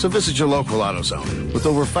 So visit your local AutoZone. With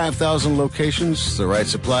over 5,000 locations, the right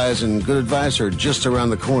supplies and good advice are just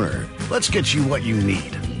around the corner. Let's get you what you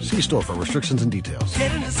need. See store for restrictions and details.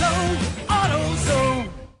 Get in the zone, AutoZone.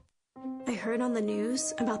 I heard on the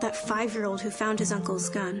news about that 5-year-old who found his uncle's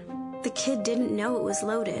gun. The kid didn't know it was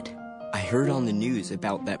loaded. I heard on the news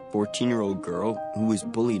about that 14-year-old girl who was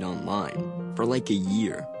bullied online for like a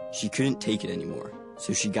year. She couldn't take it anymore,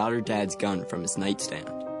 so she got her dad's gun from his nightstand.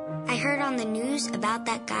 I heard on the news about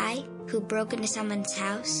that guy who broke into someone's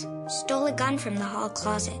house, stole a gun from the hall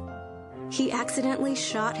closet. He accidentally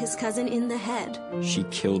shot his cousin in the head. She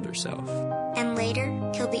killed herself. And later,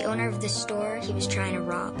 killed the owner of the store he was trying to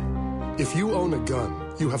rob. If you own a gun,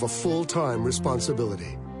 you have a full-time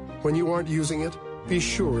responsibility. When you aren't using it, be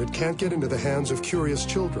sure it can't get into the hands of curious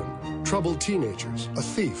children, troubled teenagers, a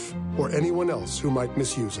thief, or anyone else who might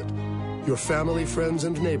misuse it. Your family, friends,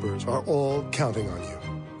 and neighbors are all counting on you.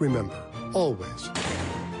 Remember, always,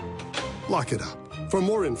 lock it up. For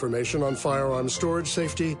more information on firearms storage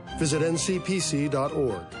safety, visit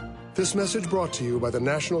ncpc.org. This message brought to you by the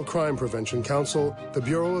National Crime Prevention Council, the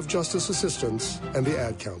Bureau of Justice Assistance, and the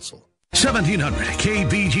Ad Council. 1700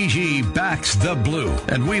 KBGG backs the blue,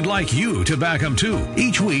 and we'd like you to back them too.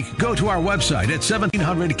 Each week, go to our website at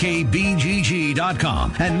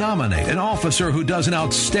 1700kbgg.com and nominate an officer who does an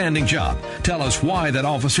outstanding job. Tell us why that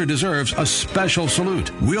officer deserves a special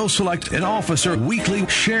salute. We'll select an officer weekly,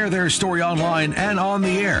 share their story online and on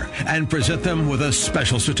the air, and present them with a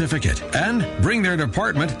special certificate. And bring their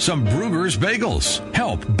department some Brugger's Bagels.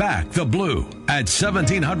 Help back the blue at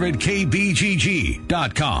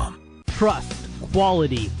 1700kbgg.com. Trust,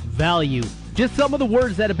 quality, value. Just some of the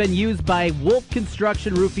words that have been used by Wolf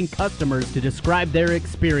Construction Roofing customers to describe their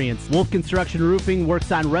experience. Wolf Construction Roofing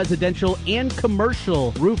works on residential and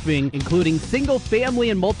commercial roofing, including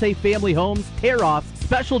single-family and multi-family homes, tear-offs,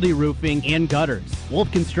 specialty roofing, and gutters.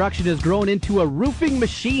 Wolf Construction has grown into a roofing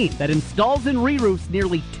machine that installs and re-roofs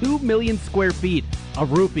nearly 2 million square feet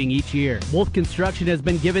of roofing each year. Wolf Construction has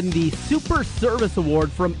been given the Super Service Award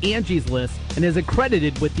from Angie's List and is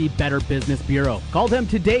accredited with the Better Business Bureau. Call them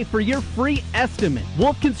today for your free estimate.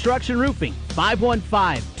 Wolf Construction Roofing,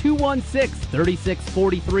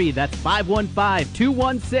 515-216-3643. That's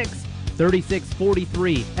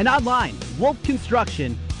 515-216-3643. And online,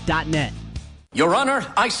 wolfconstruction.net. Your Honor,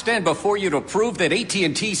 I stand before you to prove that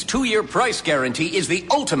AT&T's 2-year price guarantee is the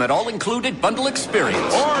ultimate all-included bundle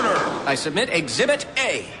experience. Order! I submit Exhibit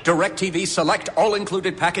A, DirecTV Select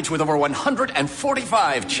all-included package with over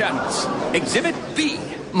 145 channels. Exhibit B,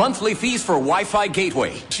 monthly fees for Wi-Fi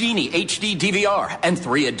gateway, Genie HD DVR, and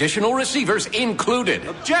 3 additional receivers included.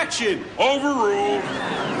 Objection! Overruled.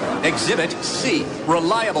 Exhibit C,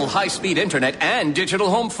 reliable high-speed internet and digital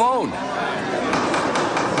home phone.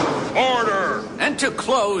 Order! And to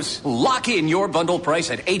close, lock in your bundle price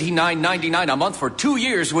at $89.99 a month for 2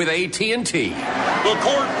 years with AT&T. The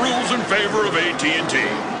court rules in favor of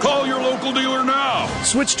AT&T. Call your local dealer now.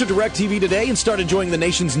 Switch to DirecTV today and start enjoying the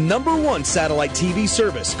nation's #1 satellite TV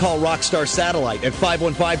service. Call Rockstar Satellite at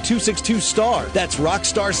 515-262-STAR. That's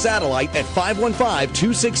Rockstar Satellite at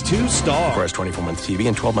 515-262-STAR. Requires 24-month TV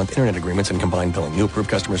and 12-month internet agreements and combined billing. New approved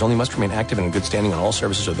customers only must remain active and in good standing on all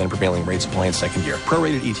services or then prevailing rates apply in second year.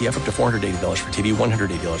 Prorated ETF up to $480 for TV,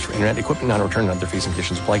 $180 for internet, equipment non-return and other fees and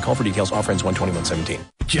conditions apply. Call for details. Offer ends 1/21/17.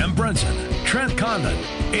 Jim Brunson, Trent Condon,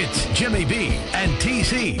 it's Jimmy B and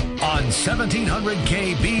TC on 1700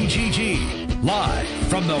 KBGG. Live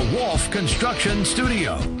from the Wolf Construction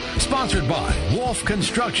Studio. Sponsored by Wolf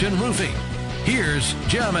Construction Roofing. Here's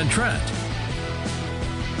Jim and Trent.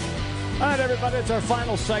 All right, everybody, it's our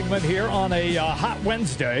final segment here on a hot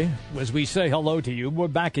Wednesday as we say hello to you. We're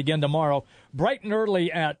back again tomorrow, bright and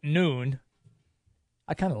early at noon.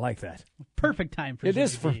 I kind of like that. Perfect time for it Jimmy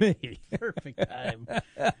is for B. me. Perfect time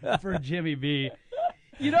for Jimmy B.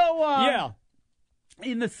 You know,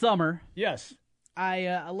 in the summer, yes,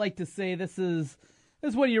 I like to say this is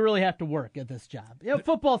when you really have to work at this job. You know,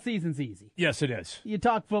 football season's easy. Yes, it is. You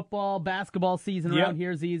talk football, basketball season around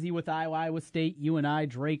here is easy with Iowa State, UNI,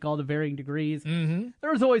 Drake, all the varying degrees. Mm-hmm.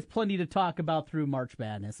 There's always plenty to talk about through March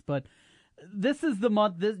Madness, but this is the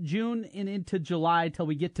month, this June and into July till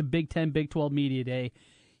we get to Big 10, Big 12 Media Day.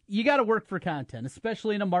 You got to work for content,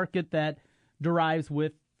 especially in a market that derives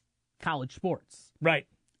with college sports. Right.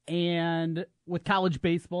 And with college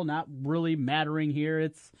baseball not really mattering here,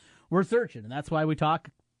 we're searching. And that's why we talk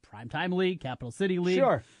Primetime League, Capital City League.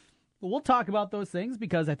 Sure. We'll talk about those things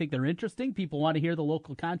because I think they're interesting. People want to hear the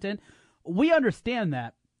local content. We understand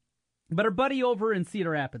that. But our buddy over in Cedar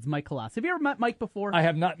Rapids, Mike Kalas. Have you ever met Mike before? I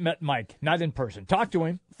have not met Mike, not in person. Talk to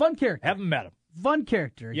him. Fun character. Haven't met him. Fun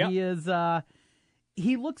character. Yep. He is.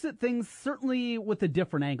 He looks at things certainly with a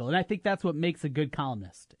different angle, and I think that's what makes a good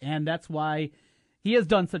columnist. And that's why he has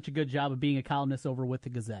done such a good job of being a columnist over with the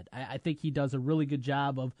Gazette. I think he does a really good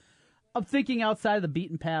job of thinking outside of the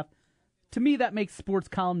beaten path. To me, that makes sports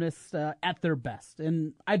columnists at their best,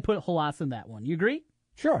 and I'd put Halas in that one. You agree?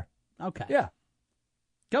 Sure. Okay. Yeah.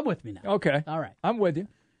 Come with me now. Okay. All right. I'm with you.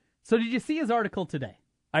 So did you see his article today?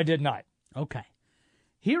 I did not. Okay.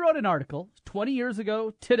 He wrote an article 20 years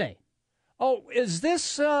ago today. Oh, is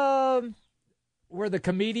this where the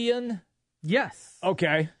comedian? Yes.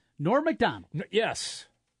 Okay. Norm Macdonald. Yes.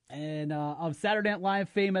 And of Saturday Night Live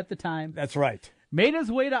fame at the time. That's right. Made his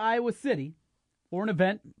way to Iowa City for an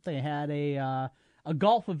event. They had a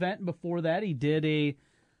golf event. Before that, he did a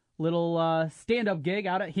little stand-up gig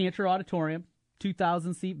out at Hancher Auditorium,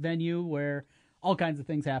 2,000-seat venue where all kinds of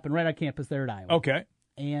things happen right on campus there at Iowa. Okay.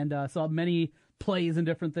 And saw many plays and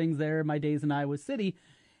different things there in my days in Iowa City.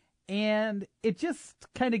 And it just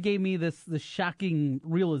kind of gave me this shocking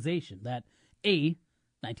realization that,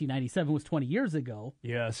 1997 was 20 years ago.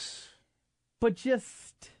 Yes. But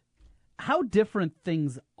just how different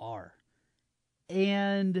things are.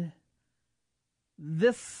 And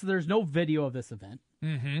there's no video of this event.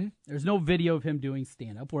 Mm-hmm. There's no video of him doing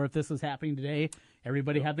stand-up, where if this was happening today,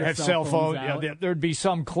 everybody had their cell phones out. Yeah, there'd be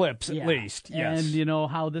some clips at least. Yes. And, you know,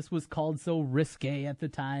 how this was called so risque at the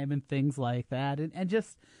time and things like that. And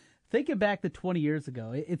just thinking back to 20 years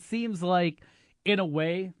ago, it seems like, in a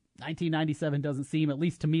way, 1997 doesn't seem, at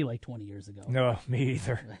least to me, like 20 years ago. No, me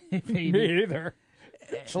either. Me either.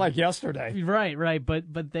 It's like yesterday. Right.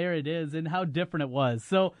 But there it is, and how different it was.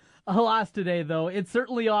 So, Halas today, though, it's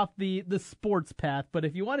certainly off the sports path. But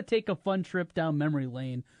if you want to take a fun trip down memory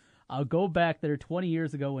lane, I'll go back there 20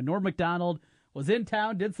 years ago when Norm Macdonald was in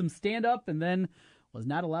town, did some stand-up, and then was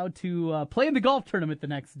not allowed to play in the golf tournament the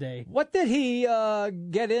next day. What did he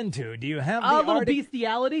get into? Do you have the little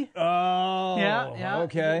bestiality? Oh, yeah.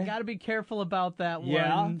 Okay. You got to be careful about that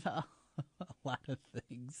one. A lot of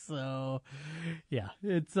things. So, yeah,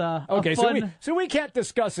 it's okay. Fun... So we can't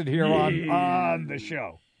discuss it here on the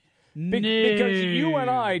show because you and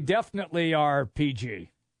I definitely are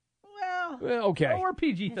PG. Well, okay. We're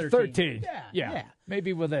PG-13. 13. Yeah.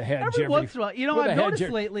 Maybe with a hedge. Every once in a while. You know, I've noticed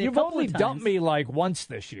lately You've only dumped me like once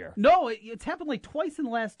this year. No, it's happened like twice in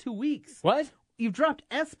the last 2 weeks. What? You've dropped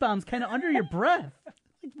S-bombs kind of under your breath. Like,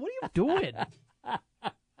 what are you doing?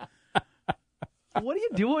 What are you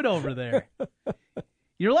doing over there?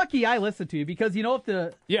 You're lucky I listened to you because, you know,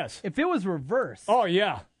 if it was reversed. Oh,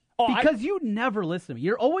 yeah. Because you never listen to me.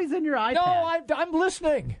 You're always in your iPad. No, I'm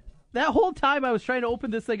listening. That whole time I was trying to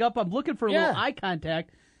open this thing up, I'm looking for a little eye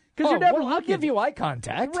contact. Because you're never looking. I'll give you eye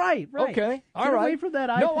contact. Right. Okay. All Get right. away from that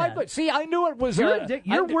iPad. No, see, I knew it was...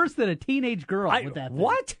 You're worse than a teenage girl with that thing.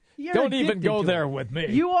 What? Don't even go there with me.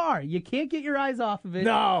 You are. You can't get your eyes off of it.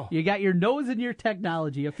 No. You got your nose in your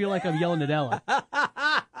technology. I feel like I'm yelling at Ella.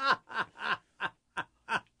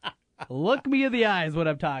 Look me in the eyes when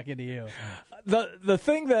I'm talking to you. The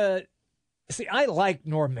thing that, see, I like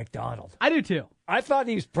Norm Macdonald. I do too. I thought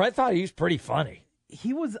he was pretty funny.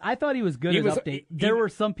 I thought he was good at Update. There were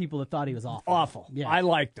some people that thought he was awful. Awful. Yeah. I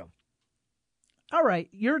liked him. All right.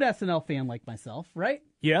 You're an SNL fan like myself, right?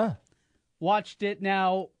 Yeah. Watched it.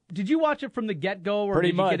 Now, did you watch it from the get-go, or Pretty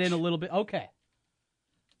did you much. get in a little bit? Okay.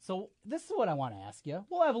 So this is what I want to ask you.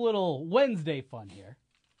 We'll have a little Wednesday fun here.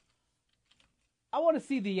 I want to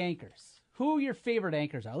see the anchors. Who your favorite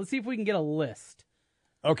anchors are. Let's see if we can get a list.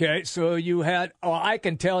 Okay, so you had, I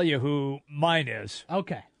can tell you who mine is.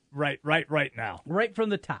 Okay. Right now. Right from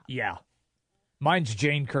the top. Yeah. Mine's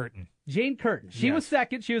Jane Curtin. Jane Curtin. She was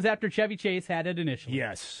second. She was after Chevy Chase had it initially.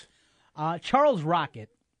 Yes. Charles Rocket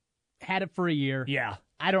had it for a year. Yeah.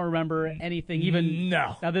 I don't remember anything. Even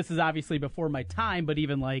No. Now, this is obviously before my time, but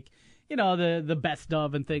even like, the best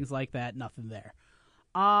of and things like that, nothing there.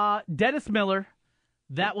 Dennis Miller,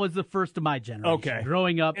 that was the first of my generation. Okay.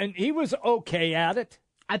 Growing up. And he was okay at it.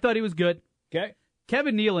 I thought he was good. Okay.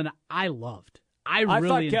 Kevin Nealon, I loved. I thought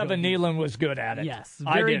really Kevin enjoyed Nealon was good at it. Yes.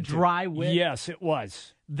 I Very did too. dry wit. Yes, it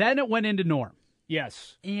was. Then it went into Norm.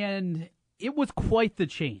 Yes. And it was quite the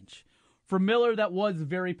change. For Miller, that was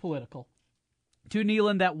very political. To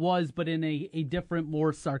Nealon, that was, but in a different,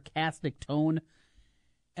 more sarcastic tone.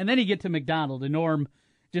 And then you get to McDonald, and Norm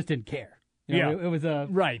just didn't care. It was a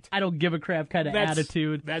right. I don't give a crap kind of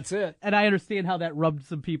attitude. That's it. And I understand how that rubbed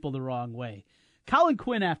some people the wrong way. Colin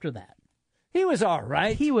Quinn after that. He was all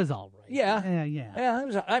right. He was all right. Yeah.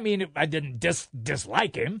 Yeah. I didn't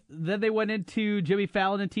dislike him. Then they went into Jimmy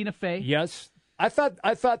Fallon and Tina Fey. Yes. I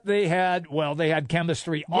thought they had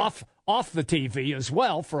chemistry off the TV as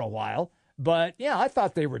well for a while. But yeah, I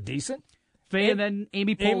thought they were decent. Faye and then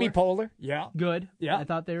Amy Poehler. Amy Poehler. Yeah. Good. Yeah. I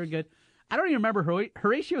thought they were good. I don't even remember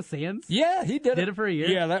Horatio Sands. Yeah, he did it for a year.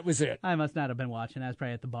 Yeah, that was it. I must not have been watching. I was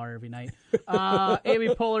probably at the bar every night. Amy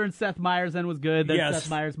Poehler and Seth Meyers then was good. Then Yes. Seth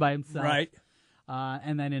Meyers by himself. Right.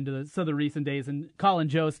 And then into the recent days, and Colin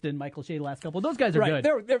Jost and Michael Shea the last couple. Those guys are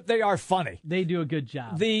good. They are funny. They do a good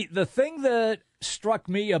job. The thing that struck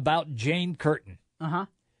me about Jane Curtin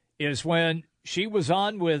is when she was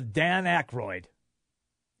on with Dan Aykroyd,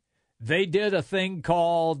 they did a thing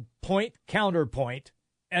called Point Counterpoint,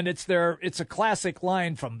 and it's a classic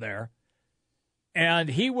line from there. And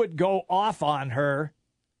he would go off on her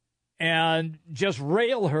and just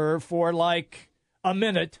rail her for like a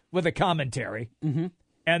minute with a commentary. Mm-hmm.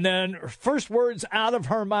 And then first words out of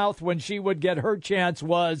her mouth when she would get her chance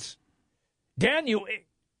was, Dan,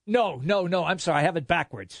 no, I'm sorry, I have it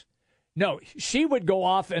backwards. No, she would go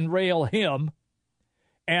off and rail him.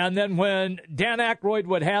 And then when Dan Aykroyd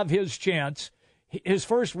would have his chance, his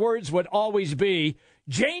first words would always be,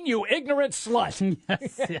 Jane, you ignorant slut.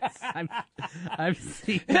 Yes. I've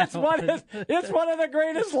seen that. It's one of the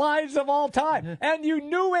greatest lines of all time. And you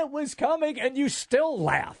knew it was coming, and you still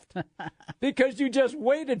laughed because you just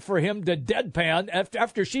waited for him to deadpan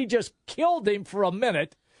after she just killed him for a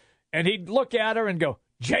minute, and he'd look at her and go,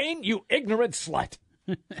 Jane, you ignorant slut.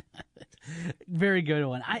 Very good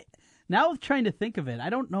one. Now trying to think of it, I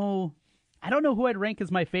don't know who I'd rank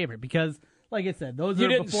as my favorite because, like I said, those are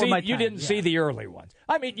before my time. You didn't see the early ones.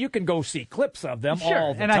 I mean, you can go see clips of them sure,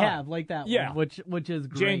 all the and time. I have, like that one, which is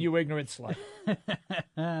great. Jane, you ignorant slut.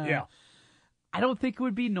 Yeah. I don't think it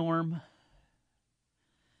would be Norm.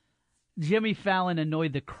 Jimmy Fallon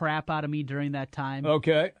annoyed the crap out of me during that time.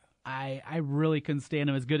 Okay. I really couldn't stand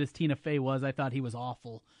him. As good as Tina Fey was, I thought he was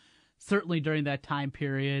awful. Certainly during that time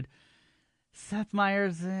period. Seth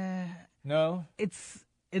Meyers, no. It's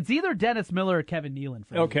either Dennis Miller or Kevin Nealon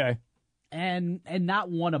for me. Okay. And not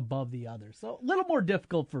one above the other. So a little more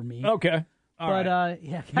difficult for me. Okay. Got a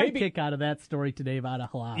kick out of that story today about a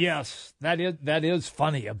Halas. Yes, that is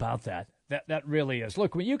funny about that. That really is.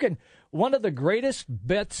 Look, one of the greatest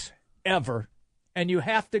bits ever, and you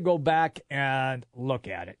have to go back and look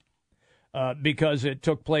at it because it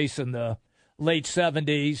took place in the late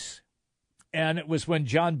 70s, and it was when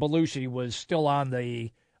John Belushi was still on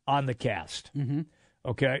the cast. Mm-hmm.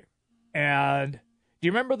 Okay, and do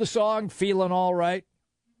you remember the song "Feeling All Right"?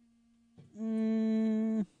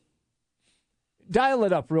 Dial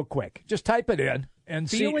it up real quick. Just type it in and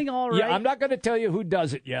Feeling see. All Right? Yeah, I'm not going to tell you who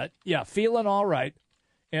does it yet. Yeah, Feeling All Right,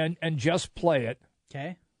 and just play it.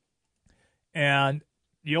 Okay. And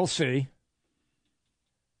you'll see.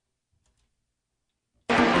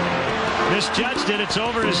 Misjudged it. It's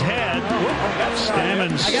over his head.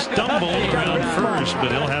 Stammen stumbled around first, but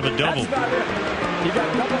he'll have a double. You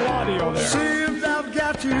got double audio there. Seems I've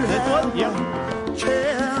got to have Yep.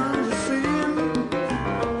 chance to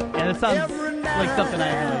Yeah, that sounds like something I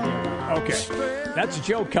had no idea about. Okay. That's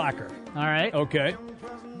Joe Cocker. All right. Okay.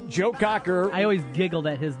 Joe Cocker. I always giggled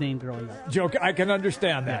at his name growing up. Joe, I can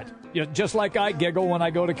understand that. Yeah, just like I giggle when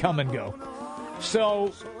I go to Come and Go.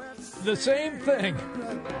 So, the same thing.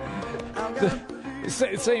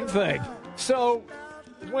 Same thing. So,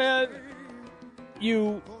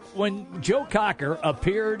 when Joe Cocker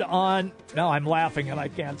appeared on, now I'm laughing and I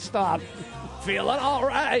can't stop. Feeling all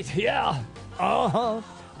right, yeah.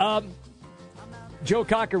 Joe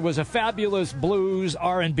Cocker was a fabulous blues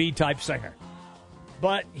R&B type singer.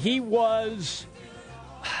 But he was,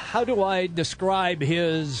 how do I describe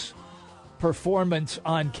his performance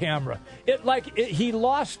on camera? He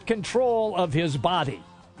lost control of his body.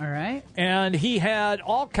 All right. And he had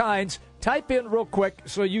all kinds. Type in real quick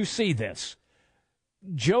so you see this.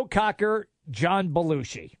 Joe Cocker, John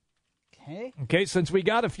Belushi. Okay, since we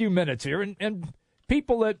got a few minutes here, and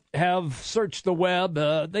people that have searched the web,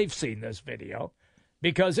 they've seen this video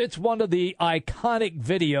because it's one of the iconic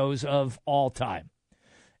videos of all time.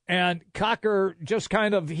 And Cocker just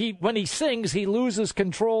kind of, when he sings, he loses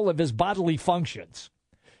control of his bodily functions.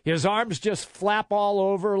 His arms just flap all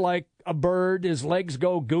over like a bird. His legs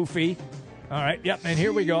go goofy. All right, yep, and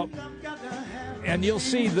here we go. And you'll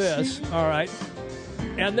see this, all right.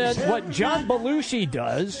 And then what John Belushi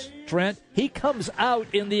does, Trent, he comes out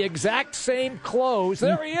in the exact same clothes.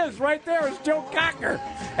 There he is, right there is Joe Cocker.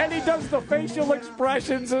 And he does the facial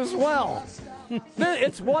expressions as well.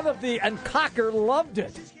 It's one of the, and Cocker loved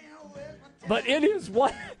it. But it is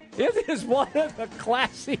one of the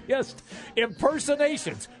classiest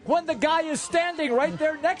impersonations when the guy is standing right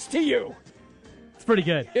there next to you. It's pretty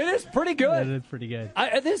good. It is pretty good. It is pretty good.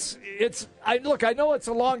 Look, I know it's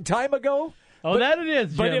a long time ago. Oh, that it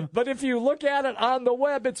is, Jim. But if you look at it on the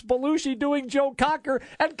web, it's Belushi doing Joe Cocker,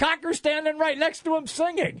 and Cocker standing right next to him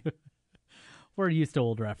singing. We're used to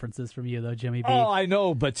old references from you, though, Jimmy B. Oh, I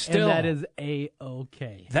know, but still. And that is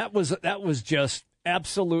A-OK. That was just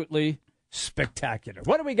absolutely spectacular.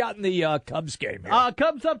 What do we got in the Cubs game here?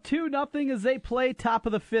 Cubs up 2-0 as they play top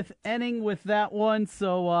of the fifth inning with that one.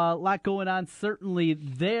 So a lot going on certainly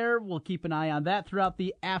there. We'll keep an eye on that throughout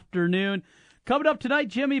the afternoon. Coming up tonight,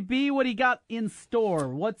 Jimmy B, what do you got in store?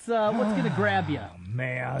 What's going to grab you?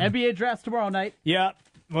 Man. NBA drafts tomorrow night. Yeah.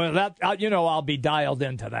 Well, I'll be dialed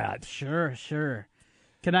into that. Sure.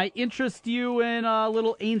 Can I interest you in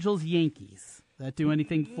little Angels-Yankees? Does that do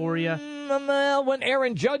anything for you? When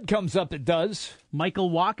Aaron Judd comes up, it does.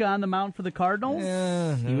 Michael Wacha on the mound for the Cardinals?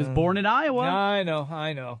 He was born in Iowa. I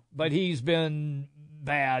know. But he's been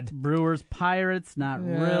bad. Brewers, Pirates, not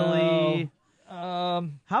really.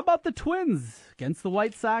 How about the Twins against the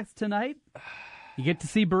White Sox tonight? You get to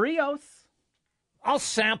see Barrios. I'll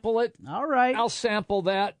sample it. All right. I'll sample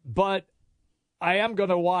that, but I am going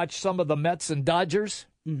to watch some of the Mets and Dodgers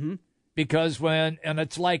because and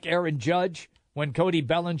it's like Aaron Judge, when Cody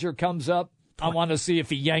Bellinger comes up, I want to see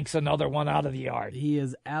if he yanks another one out of the yard. He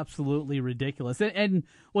is absolutely ridiculous. And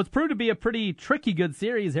what's proved to be a pretty tricky good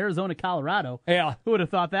series, Arizona-Colorado. Yeah. Who would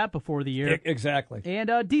have thought that before the year? Exactly.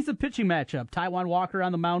 And a decent pitching matchup. Taijuan Walker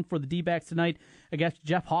on the mound for the D-backs tonight against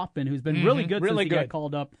Jeff Hoffman, who's been really good since he got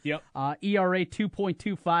called up. Yep. ERA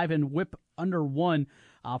 2.25 and whip under 1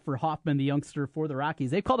 for Hoffman, the youngster for the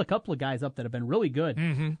Rockies. They've called a couple of guys up that have been really good,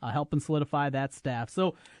 helping solidify that staff.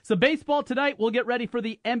 So baseball tonight. We'll get ready for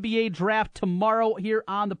the NBA draft tomorrow here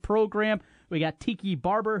on the program. We got Tiki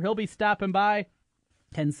Barber. He'll be stopping by.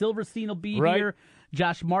 Ken Silverstein will be here.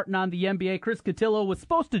 Josh Martin on the NBA. Chris Cotillo was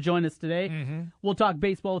supposed to join us today. We'll talk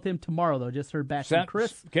baseball with him tomorrow, though. Just heard back from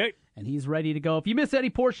Chris. Okay. And he's ready to go. If you miss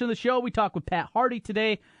any portion of the show, we talk with Pat Hardy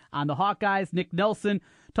today on the Hawkeyes. Nick Nelson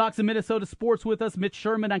talks some Minnesota sports with us. Mitch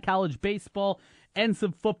Sherman on college baseball and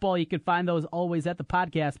some football. You can find those always at the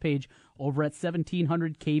podcast page over at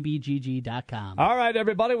 1700kbgg.com. All right,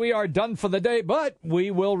 everybody, we are done for the day, but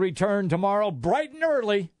we will return tomorrow bright and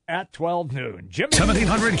early at 12 noon. Jimmy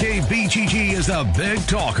 1700 KBGG is the big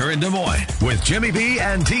talker in Des Moines with Jimmy B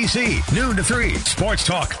and TC. Noon to 3. Sports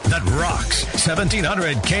talk that rocks.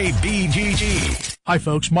 1700 KBGG. Hi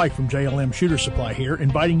folks, Mike from JLM Shooter Supply here,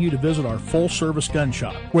 inviting you to visit our full-service gun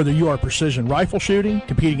shop. Whether you are precision rifle shooting,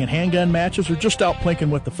 competing in handgun matches, or just out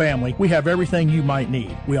plinking with the family, we have everything you might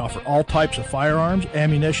need. We offer all types of firearms,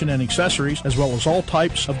 ammunition, and accessories, as well as all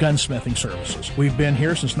types of gunsmithing services. We've been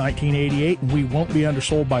here since 1988, and we won't be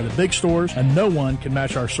undersold by the big stores, and no one can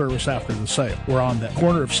match our service after the sale. We're on the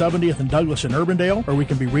corner of 70th and Douglas in Urbandale, or we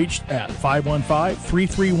can be reached at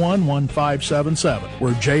 515-331-1577.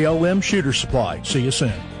 We're JLM Shooter Supply. See you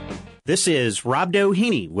soon. This is Rob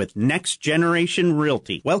Doheny with Next Generation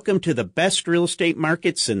Realty. Welcome to the best real estate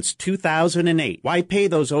market since 2008. Why pay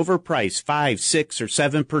those overpriced 5, 6, or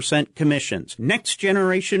 7% commissions? Next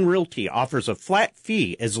Generation Realty offers a flat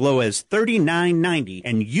fee as low as $39.90,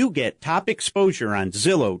 and you get top exposure on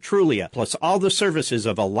Zillow, Trulia, plus all the services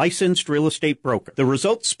of a licensed real estate broker. The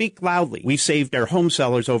results speak loudly. We've saved our home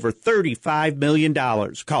sellers over $35 million.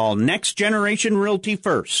 Call Next Generation Realty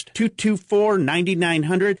first.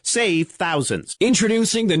 224-9900. Save thousands.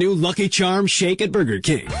 Introducing the new Lucky Charms Shake at Burger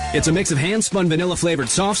King. It's a mix of hand-spun vanilla-flavored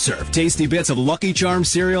soft serve, tasty bits of Lucky Charms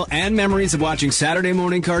cereal, and memories of watching Saturday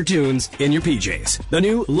morning cartoons in your PJs. The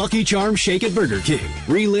new Lucky Charms Shake at Burger King.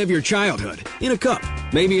 Relive your childhood in a cup.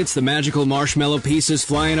 Maybe it's the magical marshmallow pieces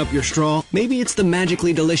flying up your straw. Maybe it's the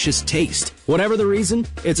magically delicious taste. Whatever the reason,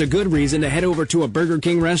 it's a good reason to head over to a Burger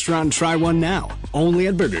King restaurant and try one now. Only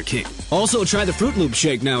at Burger King. Also, try the Fruit Loop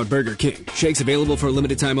Shake now at Burger King. Shakes available for a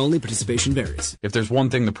limited time only. Participation varies. If there's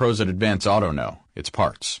one thing the pros at Advance Auto know, it's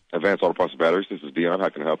parts. Advance Auto Parts and Batteries, this is Dion. How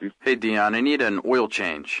can I help you? Hey, Dion, I need an oil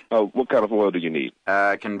change. What kind of oil do you need?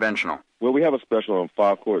 Conventional. Well, we have a special on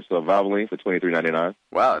 5 quarts of Valvoline for $23.99.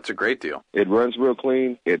 Wow, that's a great deal. It runs real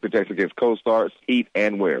clean. It protects against cold starts, heat,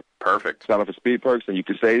 and wear. Perfect. Sign up for Speed Perks, and you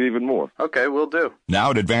can save even more. Okay, will do.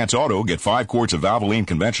 Now at Advance Auto, get 5 quarts of Valvoline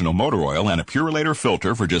conventional motor oil and a Purelator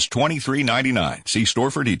filter for just $23.99. See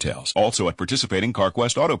store for details. Also at participating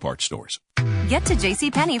CarQuest Auto Parts stores. Get to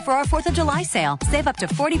JCPenney for our 4th of July sale. Save up to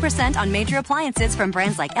 40% on major appliances from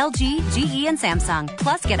brands like LG, GE, and Samsung.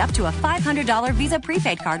 Plus, get up to a $500 Visa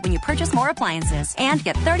prepaid card when you purchase more appliances. And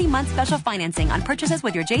get 30-month special financing on purchases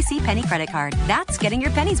with your JCPenney credit card. That's getting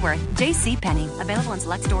your pennies worth. JCPenney. Available in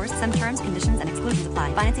select stores. Some terms, conditions, and exclusions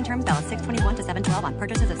apply. Financing terms valid 6/21 to 7/12 on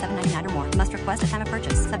purchases of $7.99 or more. Must request at time of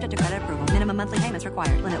purchase. Subject to credit approval. Minimum monthly payments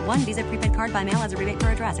required. Limit 1 Visa prepaid card by mail as a rebate per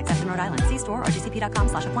address, except in Rhode Island. See store or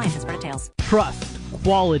gcp.com/appliances for details. Trust,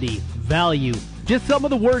 quality, value. Just some of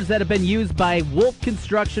the words that have been used by Wolf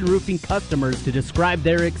Construction Roofing customers to describe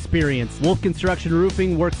their experience. Wolf Construction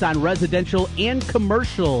Roofing works on residential and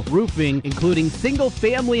commercial roofing, including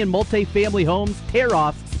single-family and multi-family homes,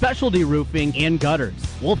 tear-offs, specialty roofing, and gutters.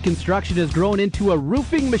 Wolf Construction has grown into a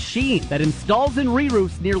roofing machine that installs and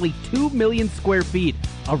re-roofs nearly 2 million square feet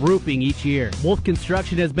of roofing each year. Wolf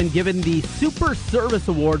Construction has been given the Super Service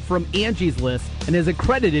Award from Angie's List and is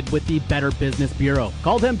accredited with the Better Business Bureau.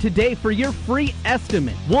 Call them today for your free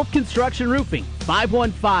estimate. Wolf Construction Roofing,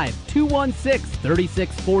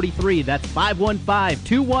 515-216-3643. That's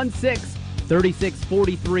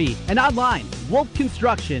 515-216-3643. And online,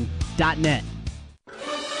 wolfconstruction.net.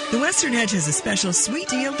 The Western Edge has a special sweet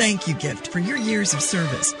deal thank you gift for your years of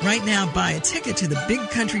service. Right now, buy a ticket to the Big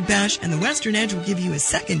Country Bash and the Western Edge will give you a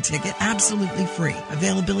second ticket absolutely free.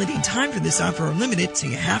 Availability and time for this offer are limited, so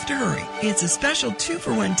you have to hurry. It's a special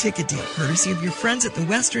 2-for-1 ticket deal, courtesy of your friends at the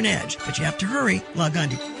Western Edge. But you have to hurry. Log on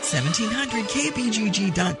to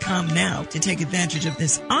 1700kbgg.com now to take advantage of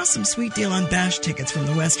this awesome sweet deal on Bash tickets from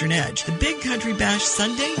the Western Edge. The Big Country Bash,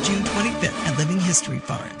 Sunday, June 25th at Living History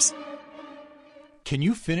Farms. Can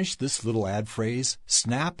you finish this little ad phrase?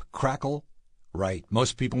 Snap, crackle. Right,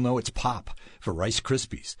 most people know it's pop for Rice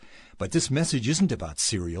Krispies. But this message isn't about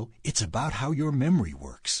cereal, it's about how your memory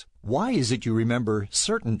works. Why is it you remember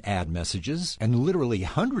certain ad messages and literally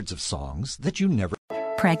hundreds of songs that you never...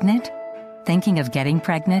 Pregnant? Thinking of getting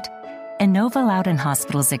pregnant? Inova Loudon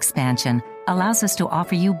Hospital's expansion allows us to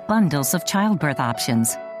offer you bundles of childbirth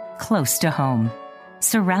options close to home.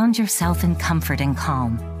 Surround yourself in comfort and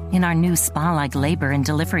calm in our new spa-like labor and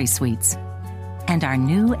delivery suites. And our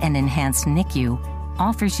new and enhanced NICU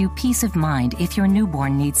offers you peace of mind if your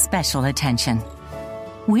newborn needs special attention.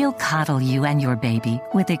 We'll coddle you and your baby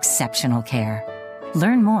with exceptional care.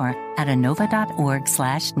 Learn more at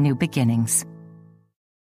inova.org/newbeginnings.